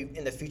it up. Maybe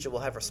in the future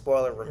we'll have a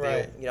spoiler reveal.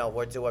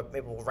 Right.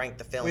 Maybe we'll rank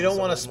the films. We don't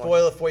want to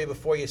spoil it for you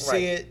before you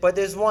see it. But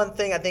there's one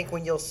thing I think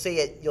when you'll see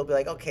it, you'll be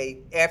like, okay,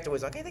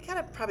 afterwards, okay, they kind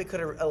of probably could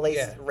have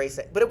erased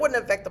it, but it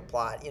wouldn't affect the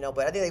plot,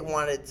 But I think they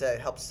wanted to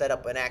help set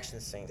up an action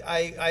scene.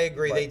 I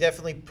agree. But- They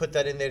definitely put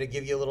that in there to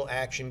give you a little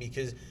action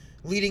because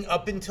leading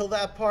up until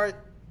that part,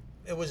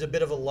 it was a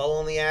bit of a lull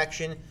in the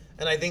action,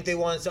 and I think they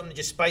wanted something to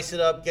just spice it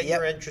up, get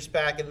your interest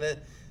back, and then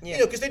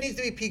because there needs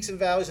to be peaks and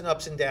valleys and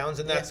ups and downs,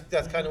 and that's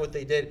kind of what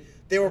they did.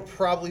 There were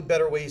probably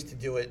better ways to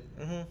do it.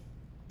 Mm-hmm.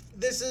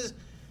 This is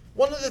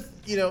one of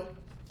the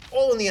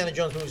all Indiana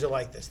Jones movies are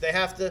like this. They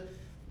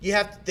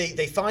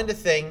find a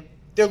thing.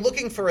 They're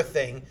looking for a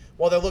thing.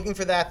 While they're looking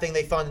for that thing,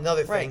 they find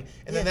another thing,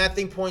 and then that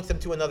thing points them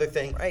to another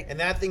thing, and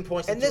that thing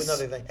points them to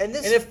another thing, and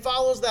it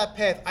follows that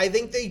path. I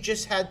think they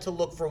just had to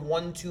look for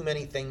one too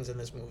many things in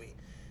this movie.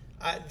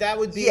 That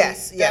would be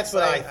that's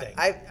what I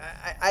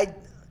think.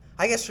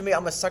 I guess for me,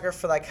 I'm a sucker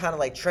for that kind of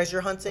like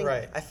treasure hunting.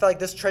 Right. I felt like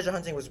this treasure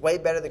hunting was way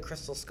better than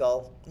Crystal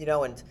Skull,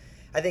 and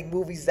I think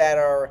movies that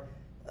are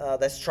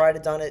that's tried to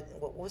done it.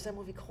 What was that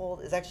movie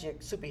called? It's actually a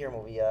superhero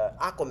movie,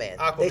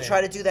 Aquaman. They try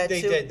to do that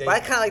They too. did. But I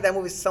kind of like that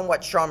movie.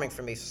 Somewhat charming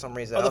for me for some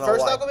reason. Oh, the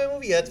first Aquaman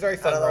movie? Yeah, it's very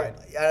fun ride.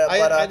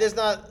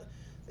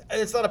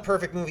 It's not a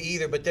perfect movie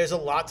either, but there's a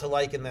lot to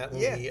like in that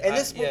movie. Yeah, and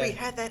this movie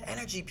had that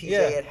energy, PJ.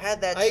 Yeah. It had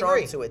that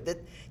charm to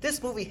it.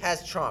 This movie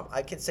has charm.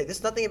 I can say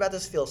there's nothing about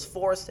this feels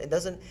forced. It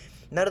doesn't.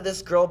 None of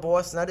this girl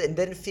boss. It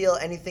didn't feel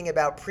anything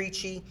about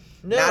preachy.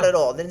 No. Not at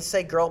all. It didn't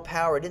say girl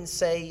power. It didn't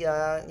say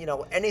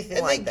anything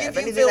And like they that. give If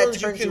you anything that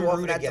villains turns you you can off in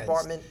root that against.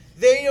 department.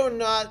 They are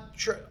not.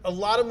 A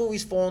lot of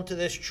movies fall into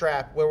this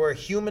trap where we're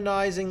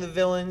humanizing the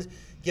villains,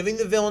 giving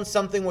the villain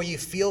something where you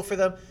feel for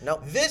them.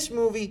 Nope. This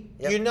movie,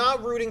 you're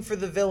not rooting for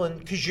the villain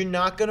because you're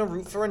not going to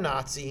root for a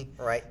Nazi.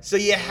 Right. So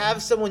you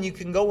have someone you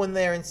can go in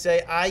there and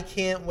say, I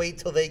can't wait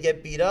till they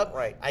get beat up.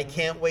 Right. I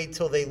can't wait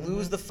till they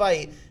lose the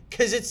fight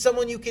because it's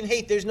someone you can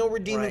hate. There's no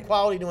redeeming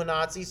quality to a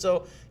Nazi.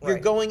 So you're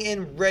going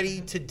in ready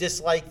to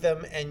dislike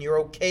them and you're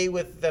okay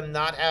with them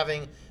not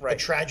having a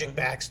tragic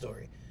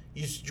backstory.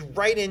 You're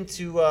right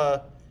into...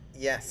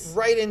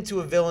 right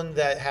into a villain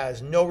that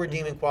has no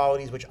redeeming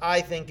qualities, which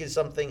I think is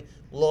something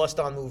lost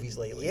on movies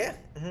lately. Yeah.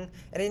 Mm-hmm.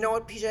 And you know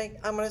what, PJ?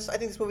 I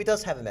think this movie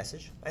does have a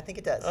message. I think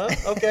it does.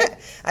 Okay.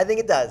 I think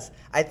it does.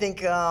 I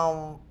think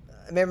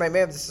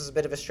maybe this is a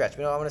bit of a stretch,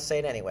 but I'm going to say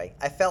it anyway.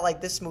 I felt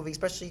like this movie,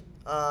 especially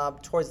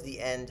towards the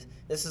end,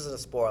 this isn't a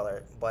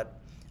spoiler, but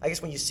I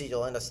guess when you see it,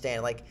 you'll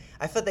understand. Like,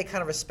 I felt they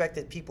kind of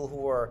respected people who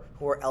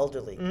were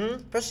elderly,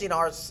 especially in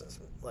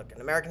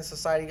in American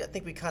society. I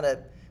think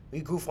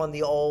we goof on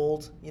the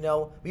old,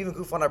 we even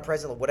goof on our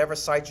president, whatever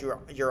side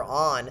you're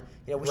on,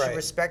 we should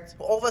respect.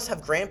 All of us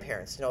have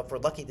grandparents, if we're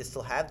lucky to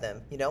still have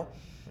them,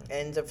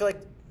 and I feel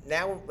like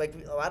now, like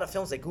a lot of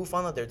films, they goof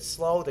on them, they're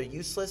slow, they're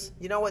useless.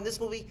 In this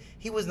movie,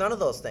 he was none of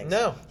those things.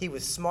 No. He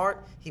was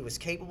smart, he was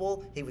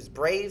capable, he was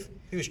brave.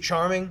 He was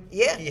charming.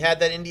 Yeah. He had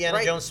that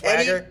Indiana Jones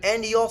swagger.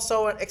 And he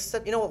also,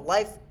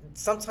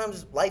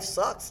 sometimes life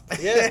sucks.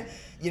 Yeah.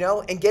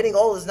 And getting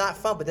old is not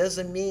fun, but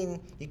doesn't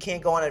mean you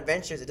can't go on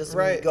adventures. It doesn't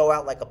mean you go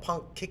out like a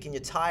punk kicking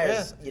your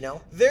tires,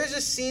 There's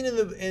a scene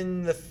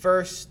in the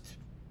first,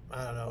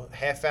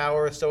 half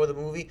hour or so of the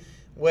movie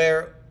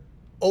where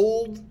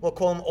we'll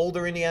call him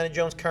older Indiana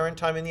Jones, current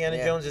time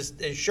Indiana Jones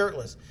is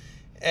shirtless.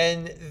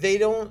 And they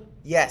don't...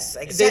 Yes,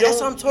 exactly.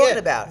 That's what I'm talking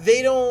about.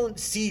 They don't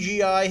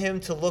CGI him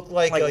to look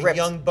like a ripped.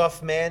 young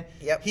buff man.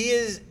 Yep. He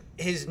is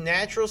his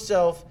natural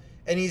self,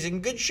 and he's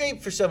in good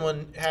shape for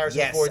someone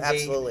Harrison Ford's age.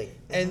 Yes, absolutely.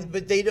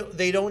 But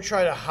they don't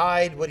try to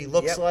hide what he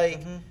looks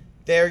like. Mm-hmm.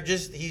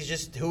 He's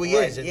just who he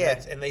is,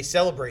 and they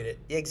celebrate it.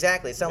 Yeah,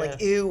 exactly. It's not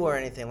like ew or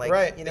anything.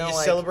 Like, you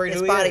just celebrate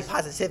who he body is.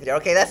 positivity.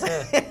 Okay, that's.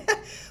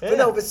 But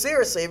no, but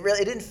seriously,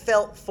 it didn't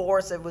felt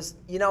forced. It was,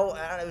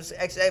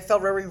 it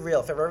felt very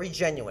real. It felt very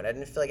genuine. I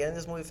didn't feel like any of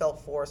this movie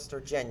felt forced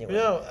or genuine.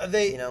 No,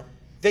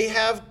 they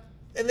have,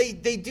 and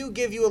they do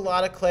give you a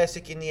lot of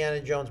classic Indiana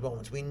Jones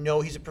moments. We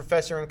know he's a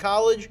professor in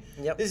college.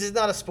 Yep. This is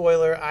not a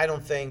spoiler, I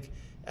don't think.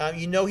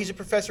 He's a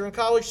professor in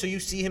college, so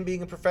you see him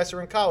being a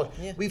professor in college.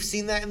 Yeah. We've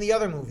seen that in the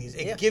other movies.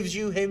 It gives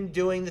you him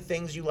doing the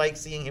things you like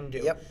seeing him do.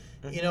 Yep.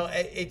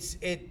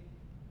 Mm-hmm.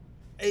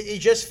 It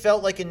just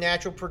felt like a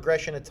natural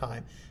progression of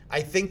time.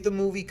 I think the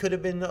movie could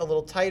have been a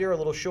little tighter, a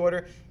little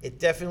shorter. It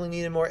definitely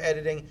needed more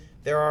editing.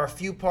 There are a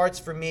few parts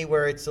for me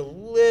where it's a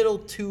little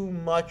too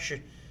much,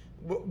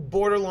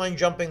 borderline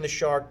jumping the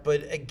shark,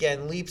 but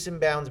again, leaps and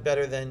bounds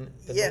better than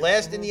the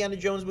last Indiana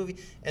Jones movie,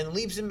 and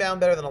leaps and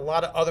bounds better than a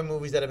lot of other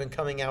movies that have been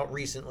coming out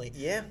recently.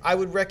 Yeah. I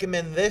would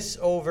recommend this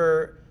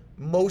over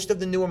most of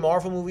the newer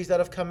Marvel movies that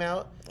have come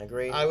out.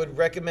 Agreed. I would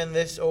recommend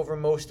this over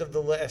most of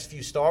the last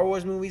few Star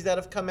Wars movies that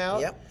have come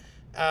out.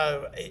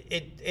 Yep.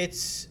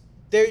 It's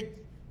there.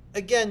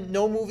 Again,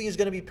 no movie is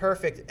going to be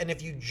perfect, and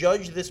if you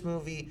judge this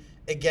movie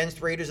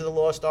against Raiders of the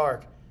Lost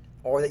Ark,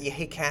 or that you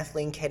hate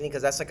Kathleen Kennedy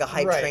because that's like a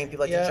hype train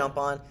people like to jump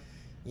on.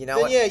 You know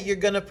then what? yeah, you're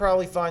gonna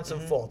probably find some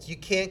faults. You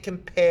can't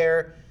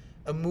compare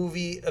a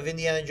movie of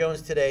Indiana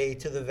Jones today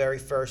to the very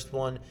first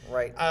one.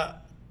 Right.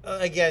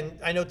 Again,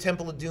 I know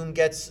Temple of Doom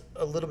gets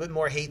a little bit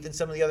more hate than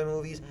some of the other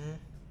movies,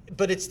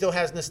 but it still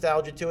has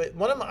nostalgia to it.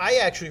 I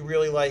actually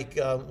really like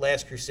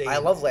Last Crusade. I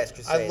love Last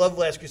Crusade. I love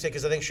Last Crusade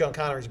because I think Sean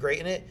Connery is great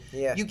in it.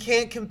 Yeah. You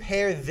can't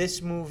compare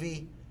this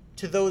movie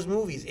to those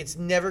movies. It's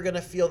never going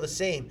to feel the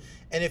same.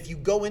 And if you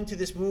go into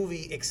this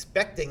movie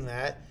expecting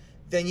that,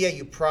 then yeah,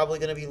 you're probably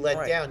going to be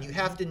let down. You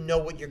have to know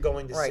what you're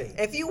going to see.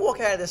 If you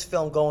walk out of this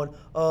film going,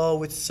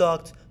 "Oh, it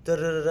sucked,"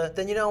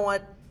 then you know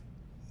what?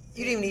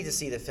 You didn't even need to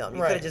see the film.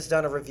 You could have just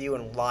done a review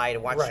and lied,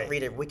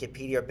 read it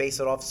Wikipedia, or base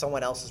it off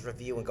someone else's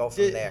review and go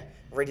from there.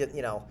 Read it,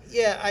 you know.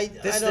 Yeah, I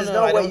don't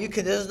know.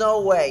 There's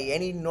no way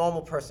any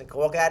normal person can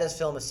walk out of this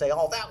film and say,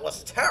 "Oh, that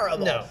was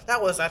terrible. No.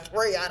 That was a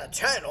 3 out of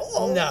 10."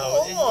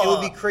 It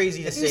would be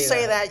crazy to say that. If you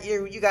say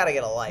that, you got to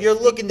get a life. You're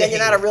looking to hate you're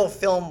not a it. real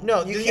film.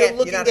 No, you're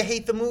looking to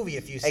hate the movie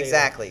if you say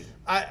exactly.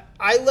 that.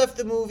 I left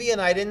the movie and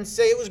I didn't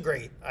say it was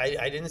great.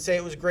 I didn't say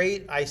it was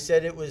great. I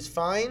said it was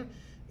fine.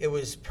 It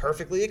was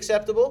perfectly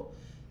acceptable.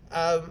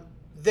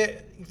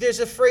 There's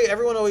a phrase,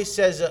 everyone always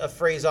says a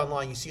phrase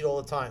online, you see it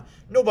all the time.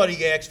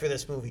 Nobody asks for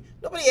this movie.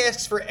 Nobody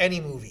asks for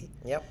any movie.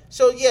 Yep.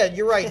 So yeah,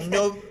 you're right.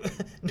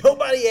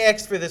 Nobody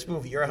asked for this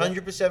movie. You're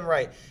 100%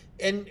 right.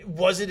 And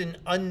was it an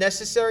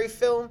unnecessary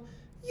film?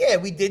 Yeah,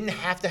 we didn't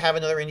have to have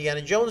another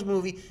Indiana Jones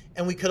movie,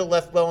 and we could have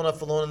left well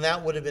enough alone, and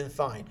that would have been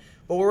fine.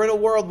 But we're in a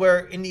world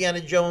where Indiana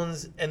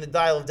Jones and the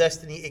Dial of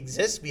Destiny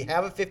exists. We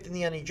have a 5th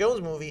Indiana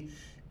Jones movie,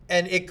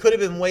 and it could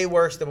have been way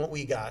worse than what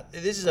we got.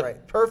 This is a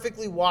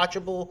perfectly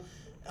watchable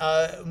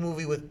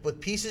movie with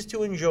pieces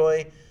to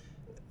enjoy.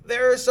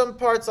 There are some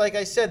parts, like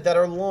I said, that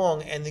are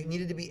long and they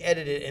needed to be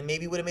edited and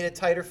maybe would have made a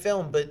tighter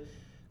film, but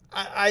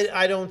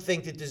I don't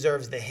think it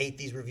deserves the hate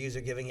these reviews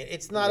are giving it.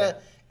 It's not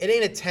it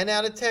ain't a 10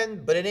 out of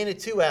 10, but it ain't a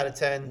 2 out of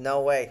 10.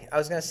 No way. I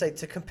was going to say,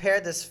 to compare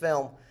this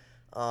film,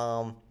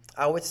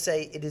 I would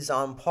say it is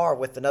on par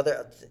with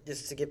another,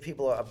 just to give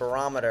people a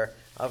barometer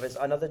of it,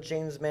 another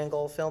James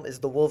Mangold film is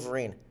The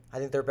Wolverine. I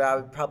think they're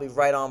probably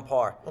right on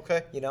par.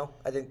 Okay. You know,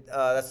 I think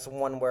that's the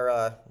one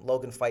where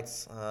Logan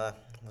fights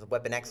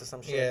Weapon X or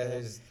some shit. Yeah,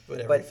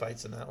 he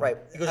fights in that one. Right.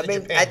 He goes to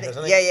Japan,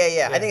 doesn't he?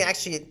 Yeah. I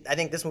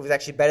think this movie is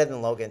actually better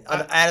than Logan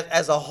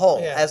as a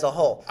whole. Yeah. As a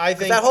whole. I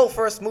think that whole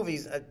first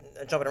movie's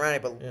jumping around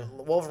here,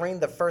 but Wolverine,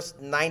 the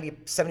first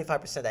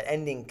 75%, that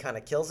ending kind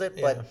of kills it.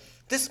 But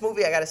this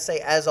movie, I got to say,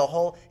 as a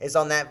whole, is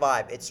on that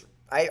vibe.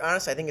 I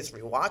honestly think it's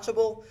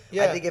rewatchable.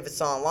 Yeah. I think if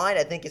it's online,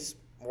 I think it's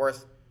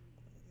worth.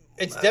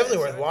 It's definitely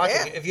worth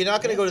watching. Yeah. If you're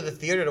not going to go to the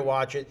theater to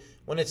watch it,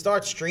 when it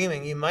starts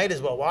streaming, you might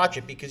as well watch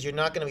it because you're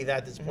not going to be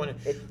that disappointed.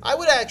 I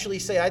would actually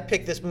say I'd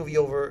pick this movie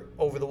over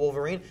the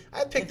Wolverine.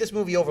 I'd pick this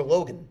movie over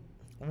Logan.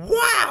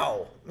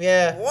 Wow.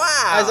 Yeah.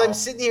 Wow. As I'm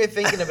sitting here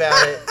thinking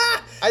about it,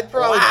 I'd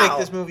probably pick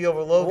this movie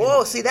over Logan.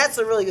 Whoa, see, that's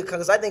a really good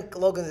because I think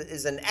Logan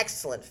is an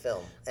excellent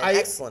film.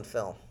 Excellent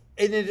film.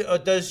 And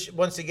it does,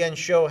 once again,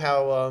 show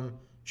how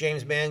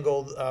James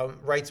Mangold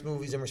writes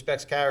movies and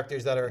respects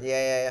characters that are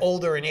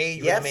older in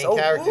age with the main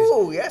characters.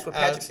 Oh, yes, with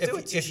Patrick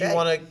Stewart. If you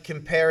want to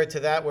compare it to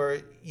that,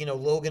 where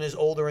Logan is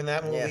older in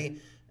that movie,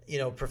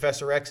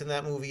 Professor X in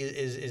that movie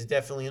is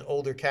definitely an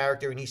older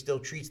character, and he still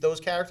treats those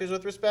characters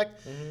with respect.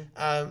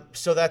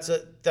 So that's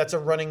a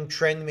running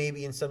trend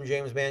maybe in some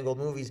James Mangold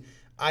movies.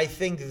 I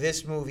think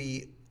this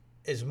movie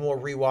is more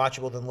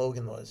rewatchable than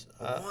Logan was.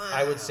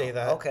 I would say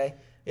that. Okay.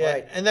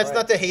 Yeah, and that's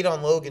not to hate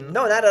on Logan.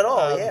 No, not at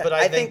all. But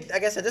I think,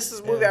 like I said, this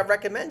is a movie I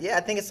recommend. Yeah, I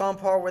think it's on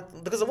par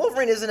with because the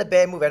Wolverine isn't a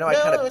bad movie. I know I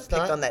kind of picked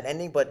on that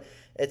ending, but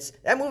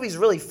that movie's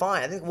really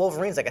fine. I think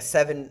Wolverine's like a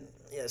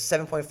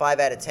 7.5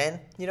 out of 10.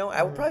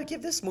 I would probably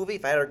give this movie,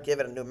 if I had to give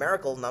it a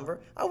numerical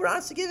number, I would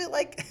honestly give it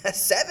like a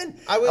 7.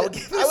 I would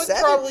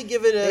probably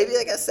give it maybe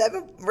like a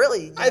 7.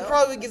 Really, I'd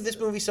probably give this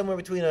movie somewhere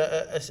between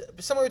a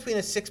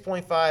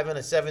 6.5 and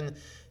a 7.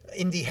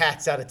 Indie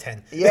hats out of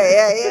 10.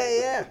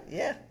 Yeah,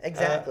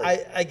 exactly.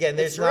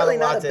 There's really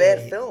not a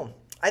bad film.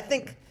 I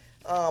think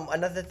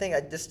another thing,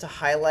 just to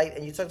highlight,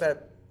 and you talked about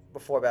it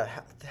before about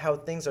how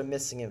things are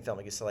missing in film.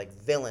 Like you said, like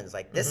villains.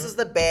 Like this is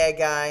the bad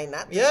guy,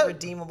 not this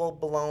redeemable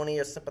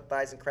baloney or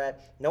sympathizing crap.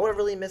 Know what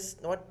really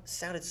missed? Know what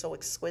sounded so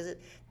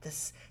exquisite? The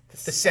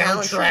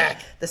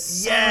soundtrack. The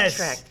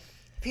soundtrack.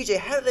 PJ,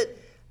 how did it?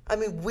 I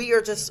mean, we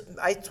talked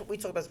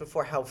about this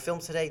before. How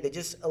films today they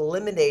just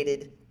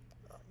eliminated.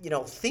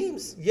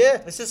 Themes.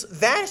 Yeah. It's just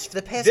vanished for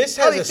the past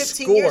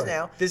 15 years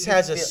now. This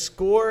has a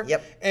score.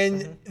 Yep.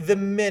 And the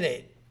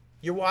minute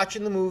you're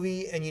watching the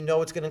movie and you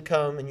know it's going to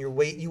come and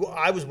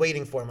I was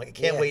waiting for him. Like, I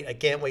can't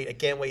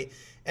wait.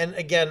 And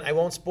again, I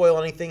won't spoil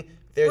anything.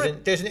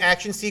 There's an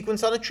action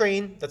sequence on a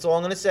train. That's all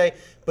I'm going to say.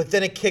 But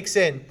then it kicks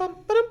in. And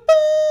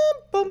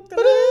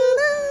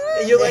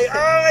you're like,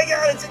 oh my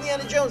God, it's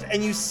Indiana Jones.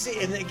 And you see,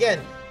 and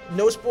again,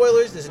 no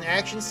spoilers. There's an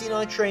action scene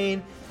on a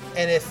train.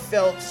 And it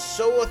felt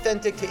so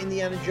authentic to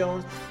Indiana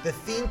Jones. The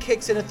theme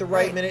kicks in at the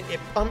right minute. It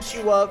pumps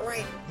you up.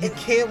 Right. You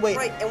can't wait.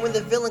 Right. And when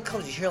the villain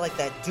comes, you hear like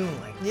that doom,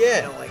 like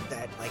like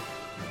that, like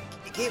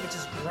it gave it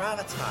just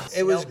gravitas.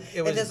 It was.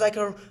 And there's like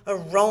a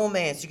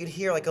romance. You could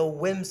hear like a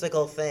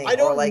whimsical thing. I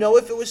don't or like, know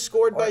if it was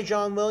scored by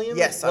John Williams.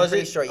 Yes, I'm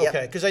pretty sure. Yeah.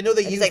 Okay, because I know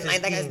they and used he's like,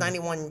 his that guy's theme.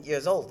 91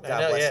 years old. God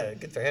I know, bless yeah, him.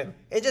 good for him.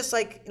 It's just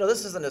like,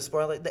 this isn't a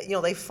spoiler.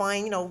 They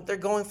find, they're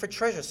going for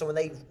treasure. So when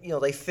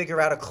they figure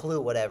out a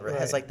clue, whatever, it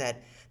has Right.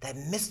 like that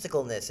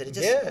mysticalness. And it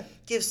just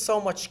gives so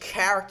much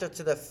character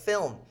to the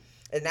film.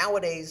 And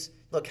nowadays,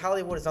 look,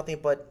 Hollywood is nothing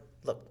but,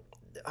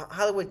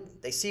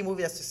 Hollywood, they see a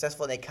movie that's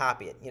successful and they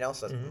copy it,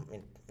 So, I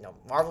mean,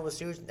 Marvel was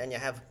huge. Then you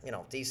have,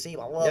 DC,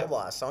 blah, blah,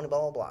 blah, Sony,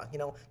 blah, blah,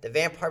 blah. The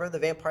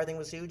vampire thing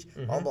was huge,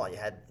 blah, blah. You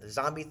had the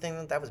zombie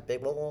thing, that was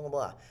big, blah, blah, blah,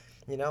 blah.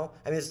 I mean,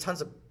 there's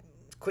tons of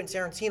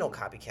Quentin Tarantino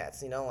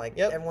copycats,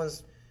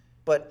 everyone's,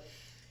 but,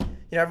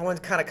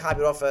 everyone's kind of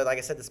copied off of, like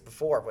I said this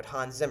before, with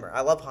Hans Zimmer.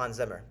 I love Hans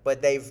Zimmer,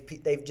 but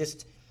they've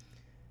just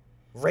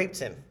raped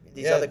him.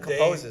 These other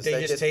composers,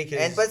 they just take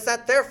his... but it's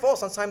not their fault.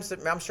 Sometimes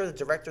I'm sure the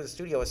director of the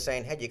studio is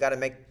saying, "Hey, you got to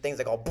make things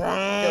that go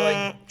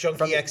like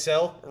Junkie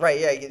XL." Right?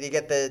 Yeah, you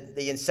get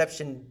the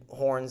Inception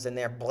horns in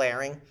there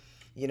blaring,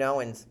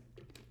 and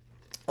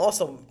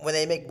also when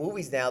they make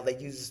movies now, they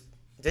use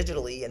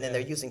digitally, and then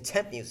they're using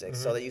temp music,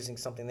 so they're using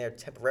something there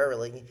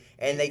temporarily,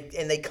 and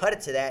they cut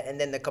it to that,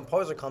 and then the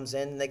composer comes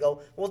in and they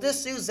go, "Well,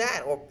 just use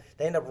that," or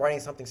they end up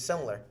writing something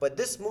similar. But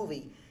this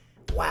movie.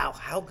 Wow,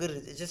 how good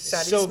it just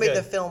sounded. It just made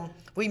the film.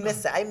 We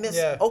missed that. I miss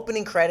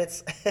opening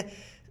credits,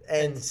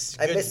 and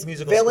I miss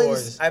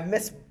villains. Scores. I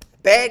miss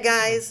bad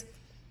guys,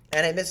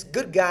 and I miss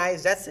good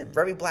guys. That's it.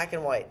 Very black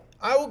and white.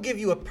 I will give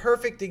you a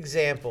perfect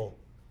example,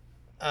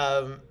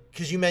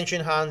 because you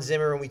mentioned Hans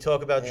Zimmer and we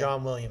talk about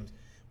John Williams.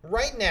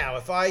 Right now,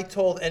 if I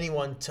told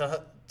anyone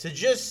to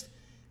just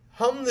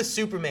hum the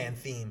Superman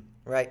theme,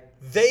 right,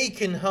 they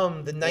can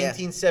hum the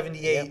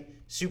 1978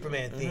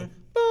 Superman theme.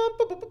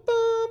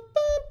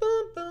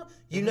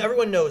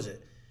 Everyone knows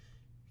it.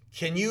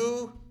 Can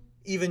you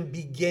even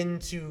begin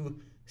to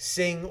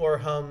sing or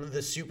hum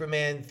the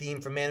Superman theme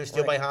from Man of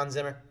Steel by Hans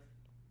Zimmer?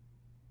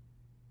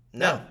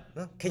 No.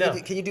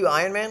 Can you do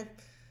Iron Man?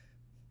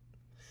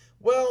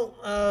 Well,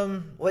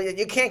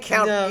 you can't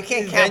count. You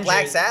can't count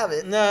Black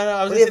Sabbath.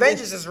 No. The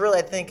Avengers is really,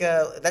 I think,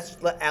 that's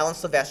Alan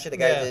Silvestri, the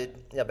guy who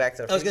did Back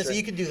to the Future. I was gonna say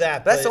you could do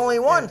that. But that's the only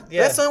one.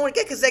 Yeah. That's the only one you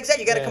get because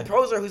exactly you got a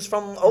composer who's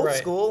from old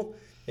school.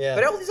 Yeah.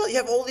 But you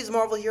have all these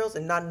Marvel heroes,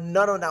 and not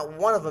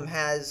one of them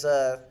has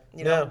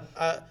No.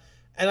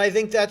 And I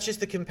think that's just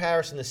the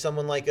comparison to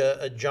someone like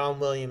a John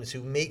Williams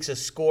who makes a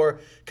score,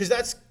 because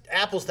that's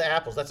apples to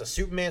apples. That's a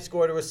Superman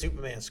score to a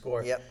Superman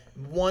score. Yep.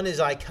 One is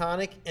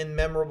iconic and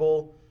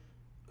memorable.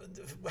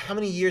 How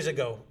many years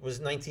ago was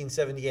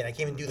 1978? I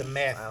can't even do the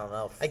math. I don't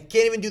know. I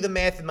can't even do the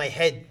math in my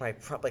head. Right,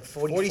 like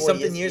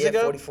 40-something years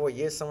ago? 44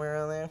 years, somewhere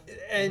around there.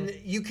 And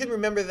you can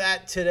remember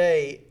that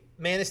today.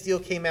 Man of Steel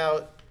came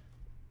out,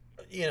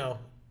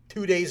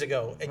 2 days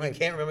ago, and you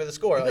can't remember the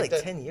score. Maybe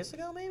like 10 years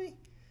ago, maybe?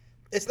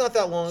 It's not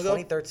that long ago.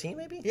 2013,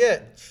 maybe? Yeah.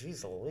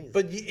 Jeez Louise.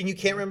 But you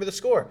can't remember the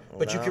score.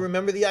 But you can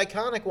remember the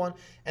iconic one.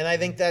 And I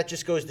think that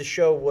just goes to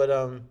show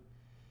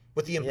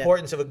what the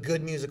importance of a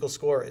good musical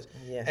score is.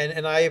 Yeah.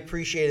 And I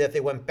appreciate that they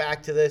went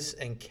back to this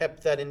and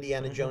kept that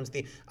Indiana Jones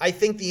theme. I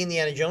think the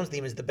Indiana Jones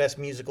theme is the best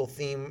musical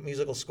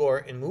score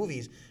in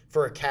movies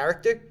for a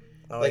character.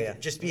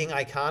 Just being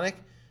iconic.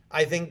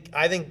 I think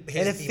his theme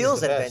and it feels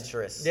is the best.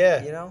 Adventurous.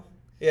 Yeah.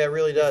 Yeah, it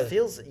really does.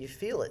 You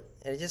feel it.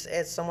 And it just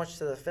adds so much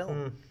to the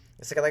film.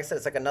 It's like I said,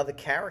 it's like another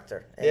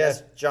character. And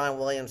that's John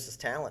Williams'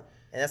 talent.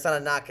 And that's not a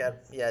knock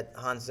at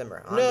Hans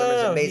Zimmer. Hans Zimmer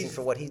is amazing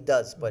for what he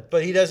does,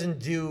 but he doesn't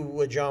do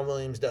what John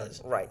Williams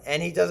does. Right,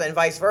 and he does, and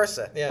vice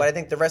versa. Yeah. But I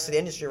think the rest of the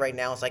industry right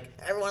now is like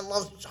everyone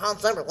loves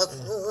Hans Zimmer. Let's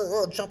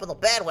jump in the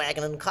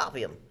bandwagon and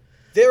copy him.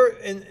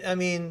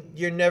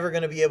 You're never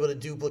going to be able to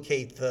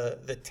duplicate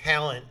the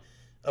talent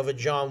of a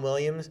John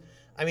Williams.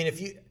 I mean,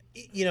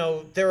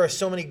 if there are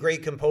so many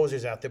great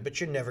composers out there, but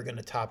you're never going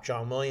to top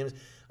John Williams.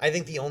 I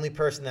think the only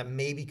person that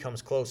maybe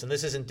comes close, and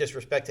this isn't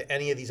disrespect to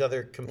any of these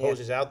other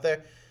composers out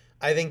there,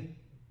 I think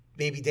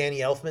maybe Danny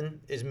Elfman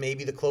is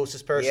maybe the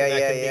closest person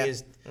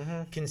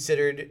be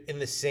considered in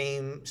the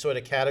same sort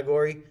of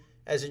category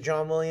as a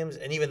John Williams,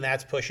 and even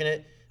that's pushing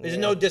it. There's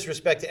no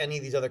disrespect to any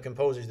of these other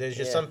composers. There's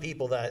just some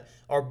people that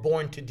are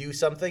born to do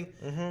something,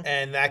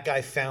 and that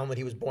guy found what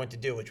he was born to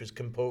do, which was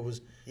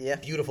compose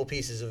beautiful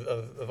pieces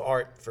of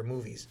art for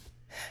movies.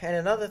 And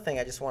another thing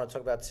I just want to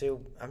talk about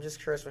too, I'm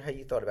just curious how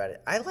you thought about it.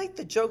 I like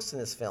the jokes in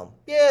this film.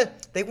 Yeah.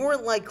 They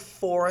weren't like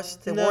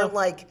forced. They weren't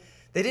like,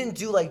 they didn't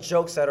do like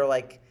jokes that are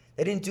like,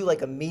 they didn't do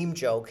like a meme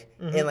joke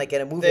in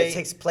a movie that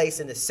takes place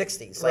in the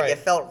 60s. Like it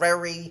felt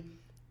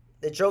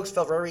the jokes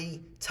felt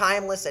very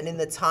timeless and in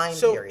the time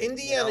period. So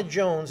Indiana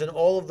Jones in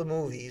all of the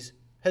movies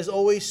has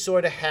always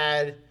sort of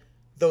had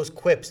those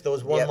quips,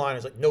 those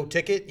one-liners, like no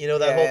ticket,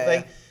 that whole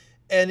thing.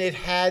 And it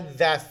had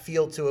that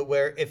feel to it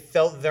where it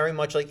felt very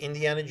much like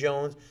Indiana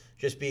Jones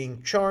just being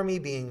charmy,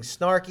 being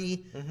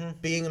snarky,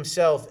 being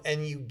himself,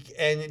 and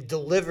it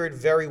delivered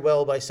very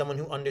well by someone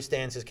who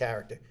understands his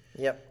character.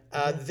 Yep.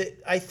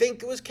 I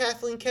think it was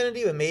Kathleen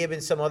Kennedy, or it may have been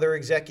some other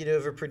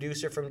executive or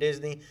producer from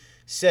Disney,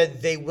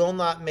 said they will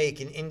not make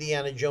an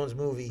Indiana Jones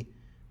movie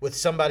with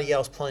somebody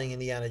else playing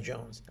Indiana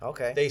Jones.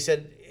 Okay. They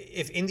said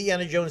if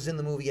Indiana Jones is in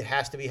the movie, it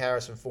has to be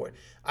Harrison Ford.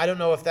 I don't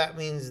know if that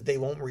means they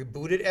won't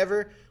reboot it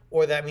ever,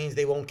 or that means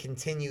they won't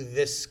continue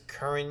this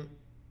current.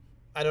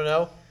 I don't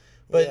know.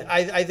 But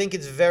Yeah. I think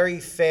it's very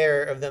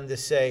fair of them to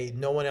say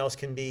no one else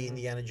can be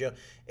Indiana Jones.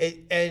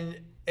 And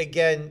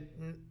again,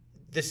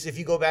 this if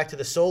you go back to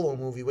the Solo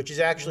movie, which is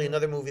actually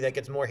another movie that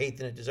gets more hate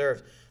than it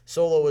deserves.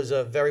 Solo was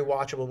a very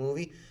watchable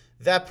movie.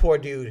 That poor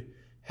dude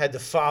had to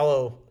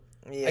follow.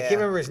 Yeah. I can't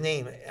remember his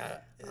name.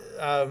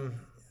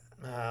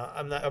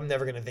 I'm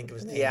never gonna think of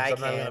his name. Yeah, so I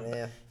can.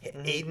 Yeah.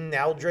 Aiden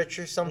Aldrich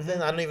or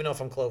something. I don't even know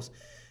if I'm close.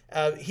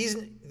 He's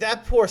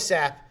that poor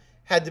sap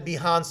had to be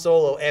Han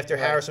Solo after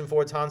Harrison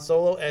Ford's Han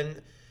Solo,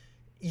 and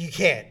you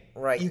can't.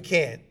 Right. You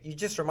can't. You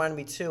just reminded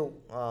me too.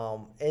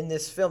 In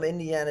this film,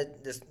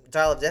 this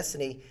Dial of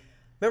Destiny.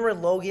 Remember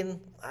Logan?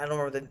 I don't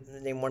remember the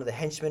name. One of the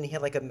henchmen. He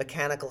had like a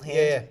mechanical hand.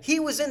 Yeah. He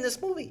was in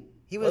this movie.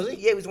 He Was he?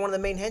 Yeah, he was one of the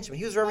main henchmen.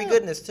 He was very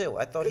good in this too.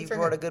 I thought Good he for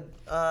brought him. a good,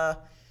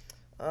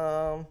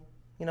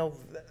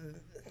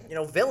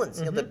 villains.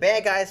 You know, the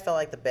bad guys felt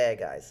like the bad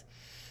guys,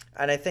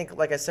 and I think,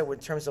 like I said, in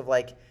terms of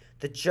like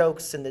the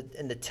jokes and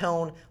the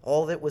tone,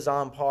 all of it was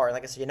on par. And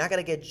like I said, you're not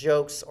gonna get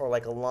jokes or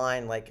like a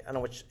line like I don't know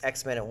which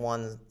X-Men it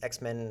was.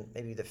 X-Men,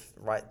 maybe the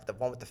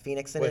one with the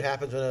Phoenix in What it.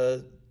 happens when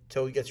a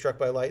toad gets struck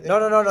by lightning?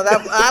 No.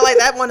 That I like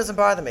that one. Doesn't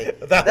bother me.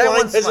 That line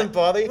one's doesn't fine.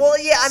 bother you? Well,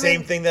 yeah, I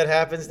Same mean, thing that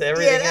happens to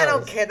everything yeah, I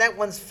don't else. care. That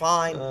one's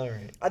fine. All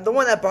right. The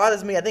one that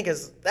bothers me, I think,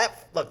 is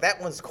that. Look, that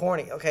one's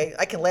corny. Okay,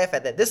 I can laugh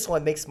at that. This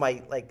one makes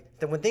my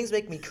when things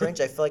make me cringe.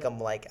 I feel like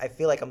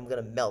I'm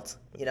gonna melt.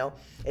 You know,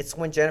 it's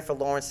when Jennifer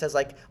Lawrence says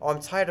like, "Oh,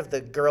 I'm tired of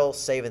the girls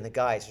saving the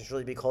guys." It should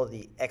really be called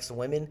the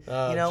ex-women.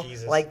 Oh, you know,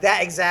 Jesus. like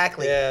that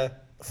exactly. Yeah.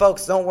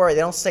 Folks, don't worry. They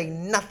don't say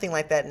nothing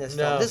like that in this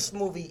No. film. This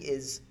movie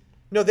is.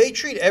 No, they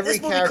treat every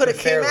This movie character could have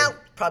came fairly. out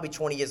probably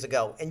 20 years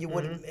ago, and you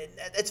wouldn't.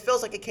 It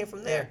feels like it came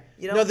from there.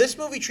 You know. No, this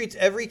movie treats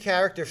every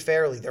character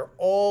fairly. They're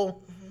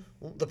all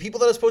the people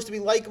that are supposed to be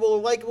likable are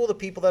likable. The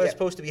people that are Yep.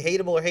 supposed to be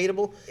hateable are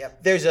hateable.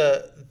 Yep.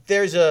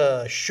 There's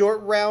a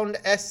short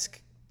round-esque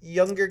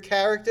younger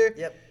character.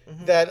 Yep.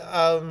 That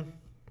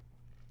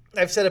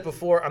I've said it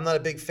before. I'm not a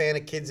big fan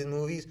of kids in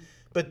movies,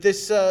 but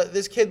this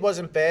kid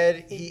wasn't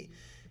bad.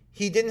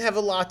 He didn't have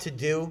a lot to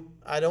do.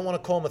 I don't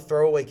want to call him a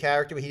throwaway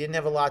character, but he didn't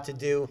have a lot to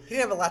do. He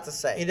didn't have a lot to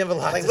say. He didn't have a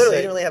lot like to literally, say.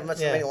 He didn't really have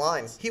Yeah. many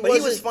lines. He But he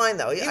was wasn't- fine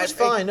though. he was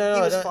fine. No,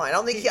 he was no, fine. I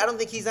don't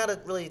think he's not a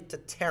really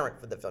deterrent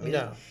for the film. He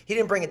No.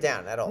 didn't bring it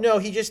down at all. No,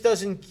 he just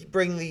doesn't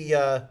bring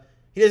the.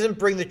 He doesn't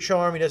bring the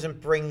charm. He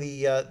doesn't bring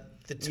the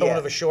tone Yeah.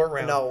 of a short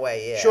round. No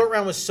way, yeah. Short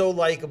round was so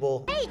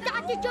likable, Hey,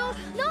 Dr. Joe,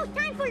 no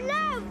time for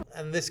love.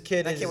 and this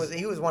kid That is. kid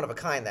he was one of a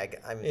kind. That guy.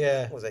 I mean,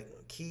 Yeah. what was it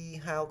Ki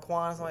Hao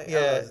Kwan? Or something? I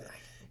Yeah. don't know.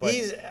 But-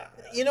 He's,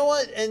 you know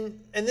what, and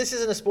this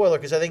isn't a spoiler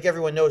because I think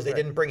everyone knows they Right.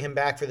 didn't bring him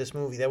back for this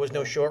movie. There was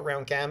no short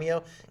round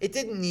cameo. It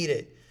didn't need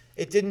it.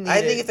 It didn't need I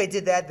it. think if they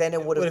did that, then it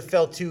would would have. have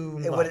felt too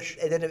It would. much.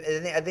 I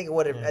think it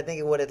would have. I think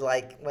it would have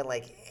went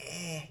like,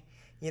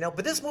 you know.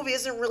 But this movie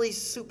isn't really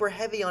super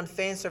heavy on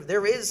fan stuff.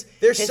 There's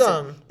hints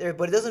some. there,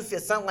 but it doesn't.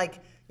 It's not like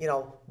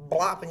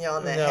blopping you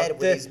on the No, head with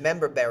the- these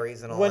member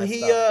berries and all When that he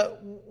stuff.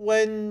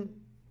 when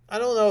I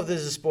don't know if this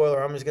is a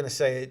spoiler. I'm just gonna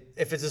say it.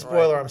 If it's a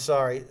spoiler, I'm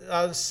sorry.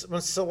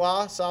 When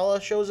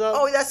Salah shows up,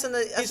 Oh, that's in the.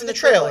 That's He's in the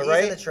trailer,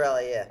 right? He's in the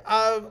trailer, yeah.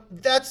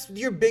 That's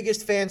your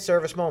biggest fan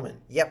service moment.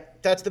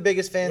 Yep. That's the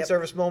biggest fan Yep.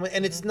 service moment,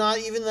 and it's not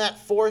even that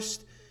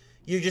forced.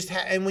 You just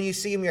and when you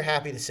see him, you're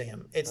happy to see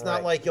him. It's not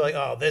Right. like you're like,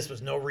 oh, this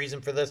was no reason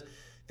for this.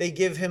 They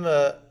give him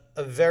a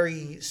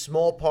very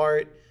small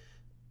part.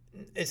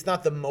 It's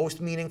not the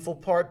most meaningful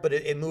part, but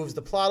it moves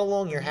the plot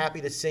along. You're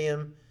happy to see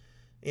him.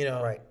 You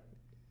know, Right.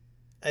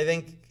 I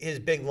think his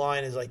big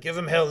line is like, "Give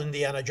him hell,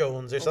 Indiana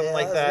Jones," or something Yeah,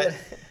 like that's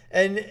that. good.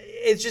 And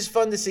it's just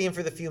fun to see him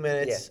for the few Yeah.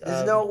 minutes.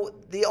 There's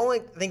the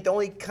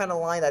only kind of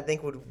line I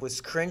think was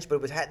cringe,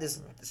 but it had this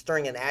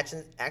during an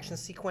action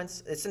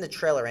sequence. It's in the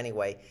trailer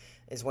anyway.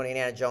 Is when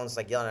Indiana Jones is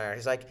like yelling at her.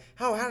 He's like,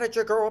 how did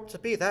you grow up to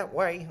be that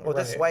way or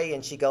this Right. way?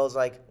 And she goes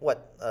like,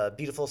 what?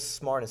 Beautiful,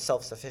 smart, and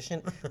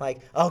self-sufficient.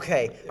 Like,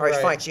 okay, all right,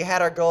 Right. fine. She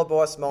had her girl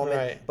boss moment,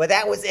 Right. but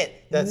that was it.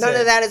 That's None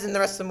it. of that is in the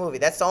rest of the movie.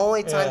 That's the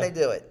only time Yeah. they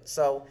do it.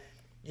 So.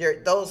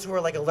 Those who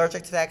are like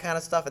allergic to that kind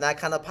of stuff and that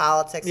kind of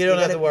politics. You don't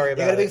you're have to worry You're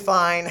about gonna be it.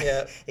 fine.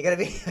 Yeah. You're gonna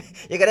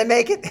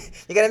make it.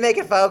 You're gonna make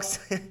it, folks.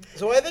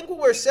 So I think what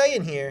we're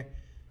saying here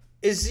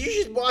is you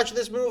should watch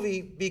this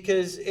movie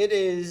because it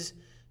is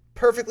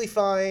perfectly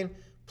fine,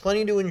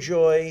 plenty to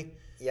enjoy.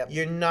 Yep.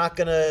 You're not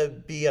gonna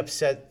be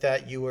upset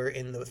that you were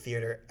in the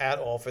theater at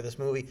all for this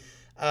movie.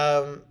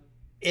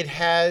 It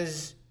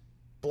has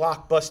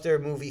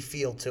blockbuster movie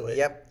feel to it.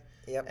 Yep.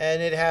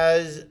 And it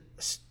has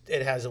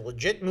a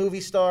legit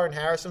movie star in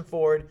Harrison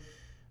Ford.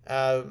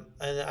 And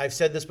I've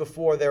said this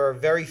before, there are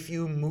very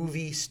few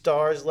movie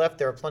stars left.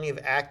 There are plenty of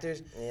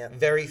actors, Yeah.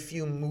 very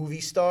few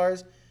movie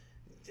stars.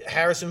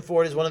 Harrison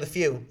Ford is one of the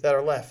few that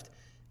are left.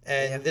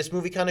 And Yeah. this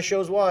movie kind of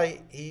shows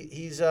why.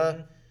 He's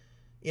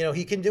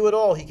he can do it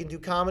all. He can do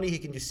comedy, he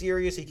can do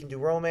serious, he can do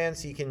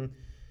romance, he can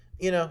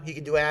he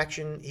can do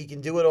action, he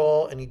can do it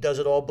all, and he does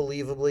it all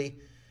believably.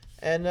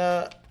 And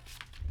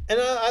And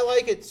I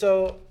like it.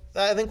 So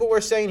I think what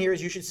we're saying here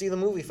is you should see the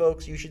movie,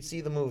 folks. You should see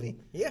the movie.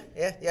 Yeah.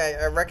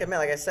 I recommend.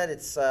 Like I said,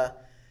 it's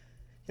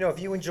if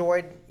you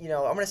enjoyed, I'm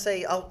gonna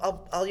say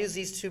I'll use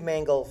these two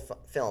Mangold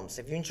films.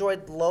 If you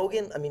enjoyed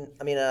Logan,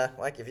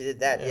 like if you did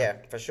that, yeah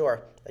for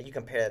sure. You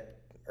compared it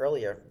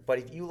earlier, but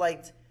if you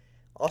liked,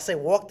 I'll say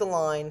Walk the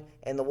Line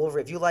and The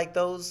Wolverine. If you like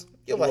those,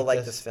 you will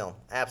like this film.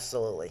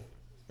 Absolutely.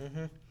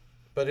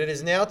 But it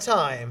is now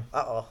time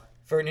Uh-oh.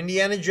 for an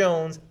Indiana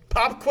Jones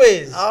pop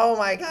quiz. Oh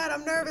my God,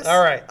 I'm nervous.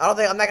 All right.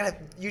 I'm not gonna.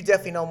 You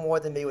definitely know more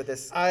than me with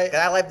this.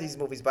 I like these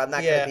movies, but I'm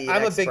not gonna be.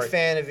 I'm an a big expert.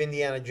 fan of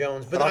Indiana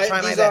Jones, but I'll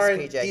try my best,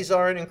 PJ. These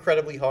aren't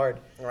incredibly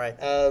hard. Right.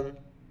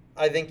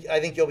 I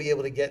think you'll be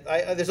able to get.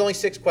 There's only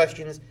 6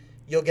 questions.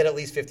 You'll get at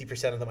least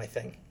 50% of them, I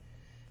think.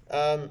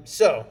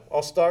 So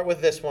I'll start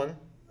with this one.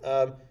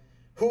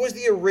 Who was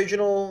the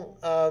original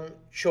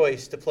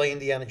choice to play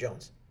Indiana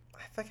Jones?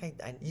 I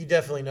think You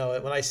definitely know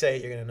it. When I say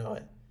it, you're gonna know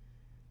it.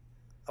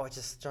 I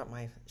just dropped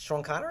my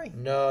Sean Connery.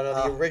 No.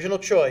 The original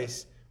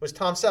choice was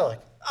Tom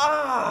Selleck.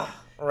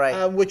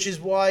 Right. Which is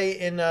why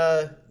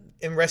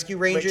in Rescue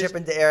Rangers,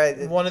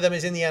 one of them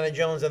is Indiana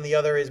Jones and the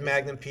other is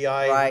Magnum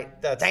PI.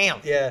 Right.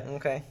 Damn. Yeah.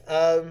 Okay.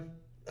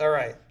 All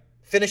right.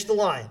 Finish the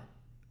line.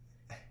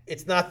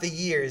 It's not the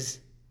years.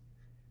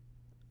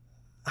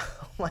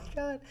 Oh my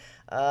God.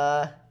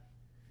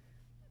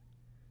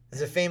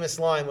 There's a famous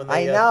line when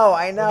they. I know.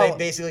 When they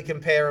basically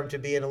compare him to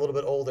being a little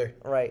bit older.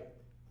 Right.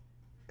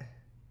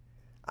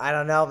 I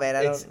don't know, man.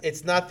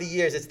 It's not the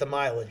years. It's the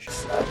mileage.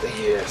 It's not the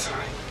years.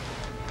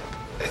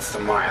 It's the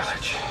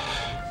mileage.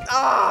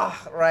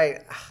 Right.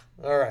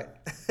 All right.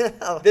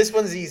 This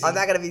one's easy. I'm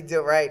not gonna be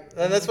doing right.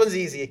 And this one's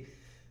easy.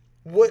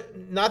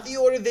 Not the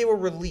order they were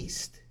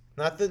released.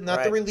 Not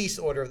the release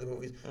order of the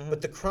movies,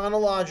 but the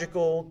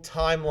chronological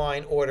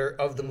timeline order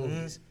of the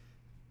movies.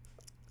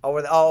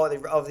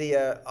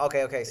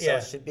 Okay. So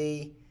it should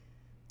be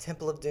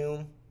Temple of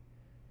Doom,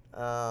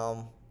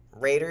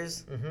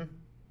 Raiders,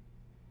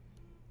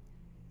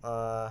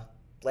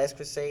 Last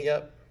Crusade.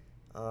 Yep.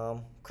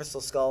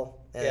 Crystal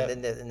Skull,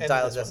 and then And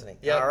Dial of this one. Destiny.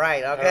 Yep. All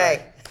right.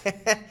 Okay. All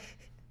right.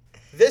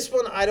 This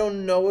one, I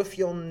don't know if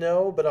you'll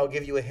know, but I'll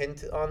give you a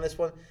hint on this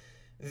one.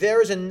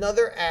 There is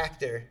another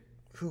actor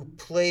who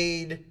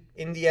played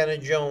Indiana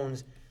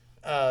Jones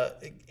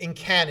in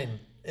canon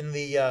in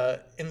the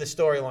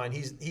storyline.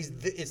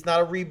 It's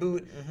not a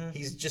reboot.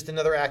 He's just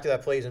another actor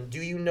that plays him.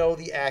 Do you know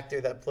the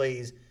actor that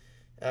plays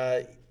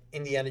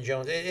Indiana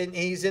Jones? And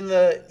he's in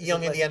the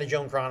Young Indiana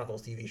Jones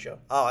Chronicles TV show.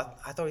 Oh,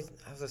 I thought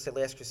I was gonna say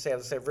Last Crusade. I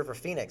was gonna say River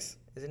Phoenix.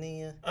 Isn't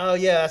he? Oh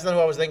yeah, that's not who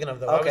I was thinking of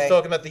though. Okay. I was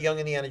talking about the Young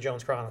Indiana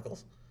Jones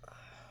Chronicles.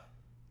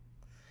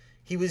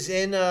 He was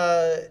in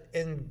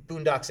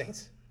Boondock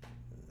Saints.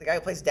 The guy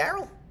who plays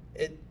Daryl?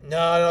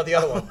 No, the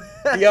other one.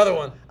 The other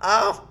one.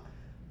 Oh.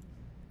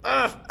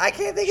 I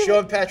can't think of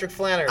Sean it. Patrick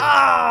Flannery.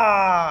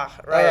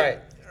 Right.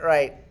 All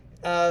right.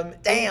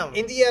 Damn.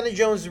 Indiana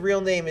Jones' real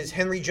name is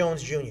Henry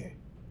Jones Jr.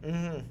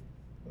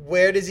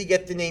 Where does he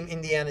get the name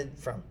Indiana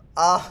from?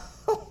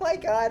 Oh my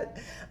God.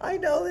 I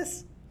know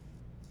this.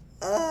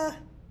 I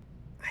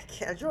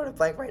can't. I'm drawing a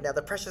blank right now.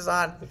 The pressure's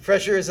on. The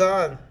pressure is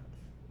on.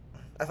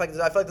 I feel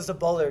like there's a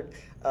boulder,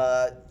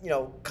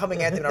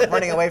 coming at me and I'm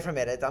running away from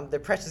it. The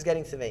pressure's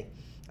getting to me.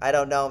 I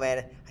don't know,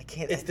 man. I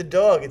can't. It's the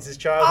dog. It's his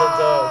childhood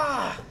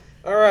dog.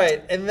 All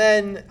right, and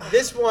then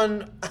this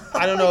one,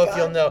 I don't know if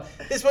you'll know.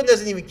 This one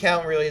doesn't even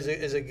count really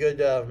as a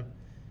good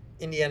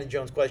Indiana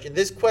Jones question.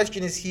 This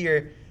question is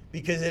here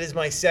because it is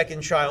my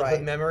second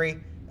childhood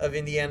memory of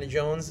Indiana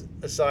Jones,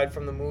 aside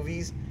from the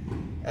movies.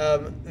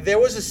 There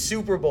was a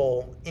Super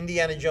Bowl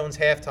Indiana Jones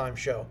halftime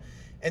show,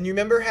 and you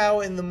remember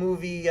how in the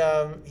movie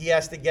he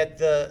has to get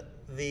the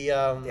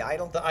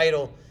idol. The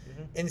idol.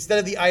 Instead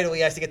of the idol,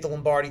 he has to get the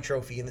Lombardi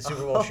trophy in the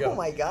Super Bowl show. Oh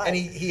my God! And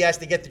he has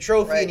to get the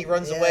trophy, and he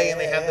runs away, and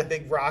they have the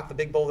big rock, the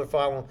big boulder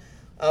follow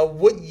him.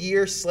 What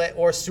year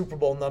or Super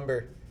Bowl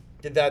number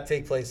did that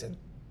take place in?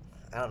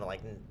 I don't know,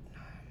 like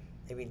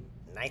maybe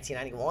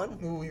 1991.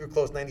 Ooh, you were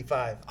close.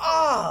 95.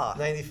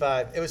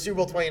 95. It was Super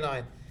Bowl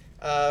 29.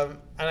 And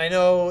I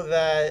know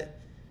that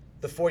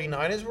the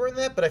 49ers were in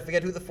that, but I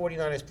forget who the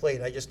 49ers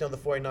played. I just know the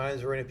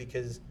 49ers were in it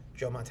because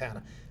Joe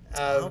Montana.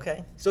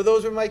 Okay. So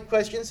those were my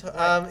questions.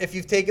 If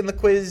you've taken the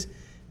quiz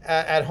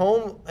at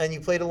home and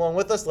you played along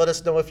with us, let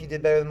us know if you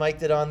did better than Mike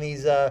did on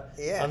these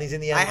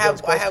Indiana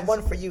Jones questions. I have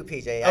one for you,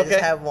 PJ. I just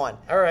have one.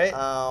 All right.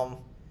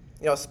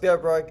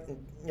 Spielberg,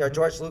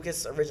 George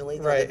Lucas originally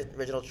did the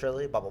original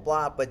trilogy, blah blah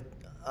blah. But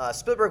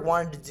Spielberg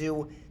wanted to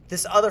do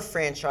this other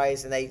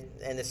franchise,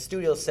 and the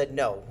studio said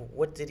no.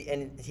 What did he?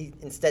 And he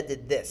instead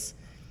did this.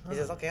 He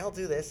says, "Okay, I'll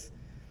do this."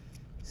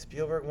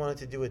 Spielberg wanted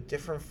to do a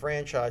different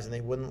franchise, and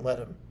they wouldn't let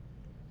him.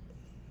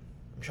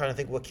 I'm trying to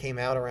think what came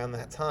out around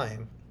that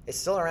time. It's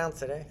still around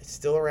today. It's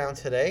still around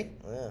today?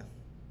 Yeah.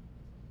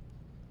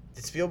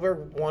 Did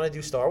Spielberg want to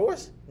do Star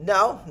Wars?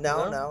 No. I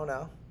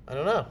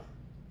don't know.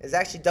 It's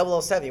actually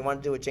 007. You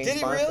want to do it, James Bond?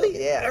 Did he really?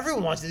 Film? Yeah.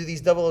 Everyone wants to do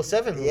these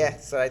 007 movies. Yeah,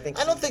 so I think...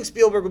 I don't think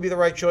Spielberg would be the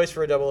right choice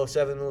for a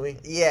 007 movie.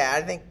 Yeah,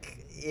 I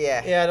think...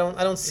 Yeah. Yeah,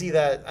 I don't see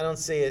that. I don't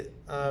see it.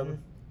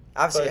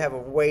 Obviously, But- you have a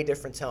way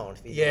different tone.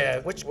 Yeah,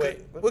 which which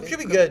could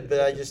be good, but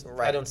I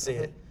Right. don't see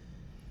it.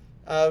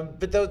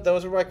 But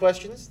those were my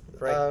questions.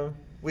 Right.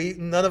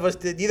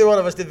 Neither one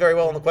of us did very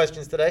well on the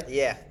questions today.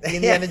 Yeah. The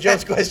Indiana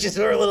Jones questions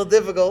were a little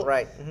difficult.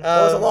 Right. It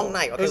was a long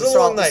night. Okay, It was we a saw,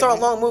 long night. We saw a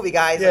long movie,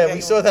 guys. Yeah, okay?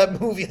 we saw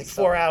that movie like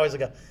 4 hours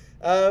ago.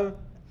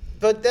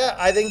 But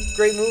I think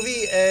great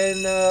movie, and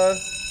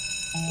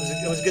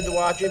it was good to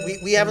watch it.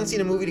 We haven't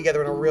seen a movie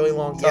together in a really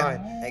long time.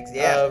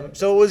 Yeah.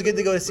 So it was good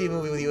to go to see a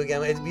movie with you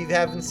again. We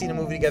haven't seen a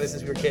movie together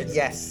since we were kids.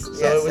 Yes. So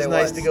yes, it was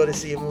nice to go to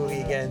see a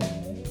movie again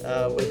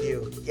with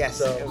you. Yes,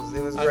 So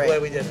it was I'm great.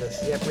 glad we did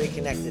this. Yeah,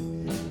 reconnected.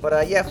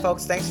 But yeah,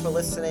 folks, thanks for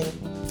listening.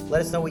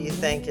 Let us know what you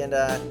think, and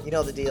you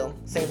know the deal.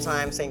 Same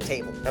time, same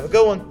table. Have a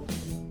good one.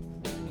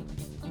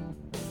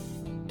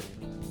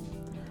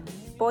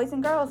 Boys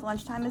and girls,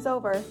 lunchtime is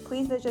over.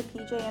 Please visit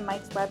PJ and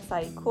Mike's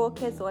website,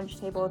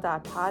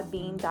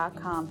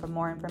 coolkidslunchtable.podbean.com for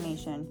more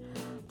information.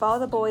 Follow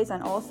the boys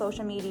on all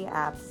social media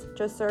apps.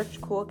 Just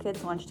search Cool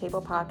Kids Lunch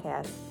Table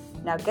Podcast.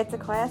 Now get to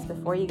class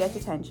before you get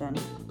detention.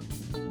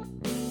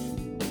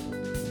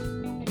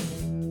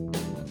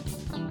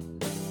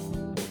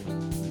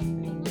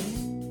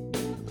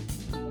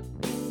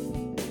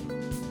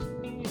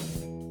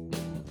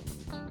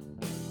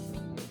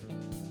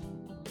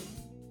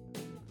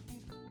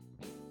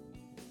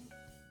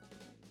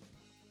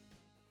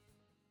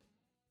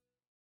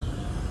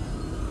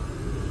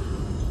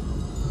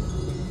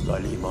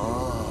 गालिमा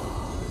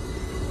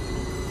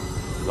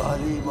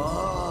गालिमा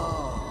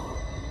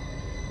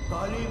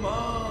गालिमा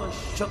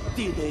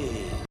शक्ति दे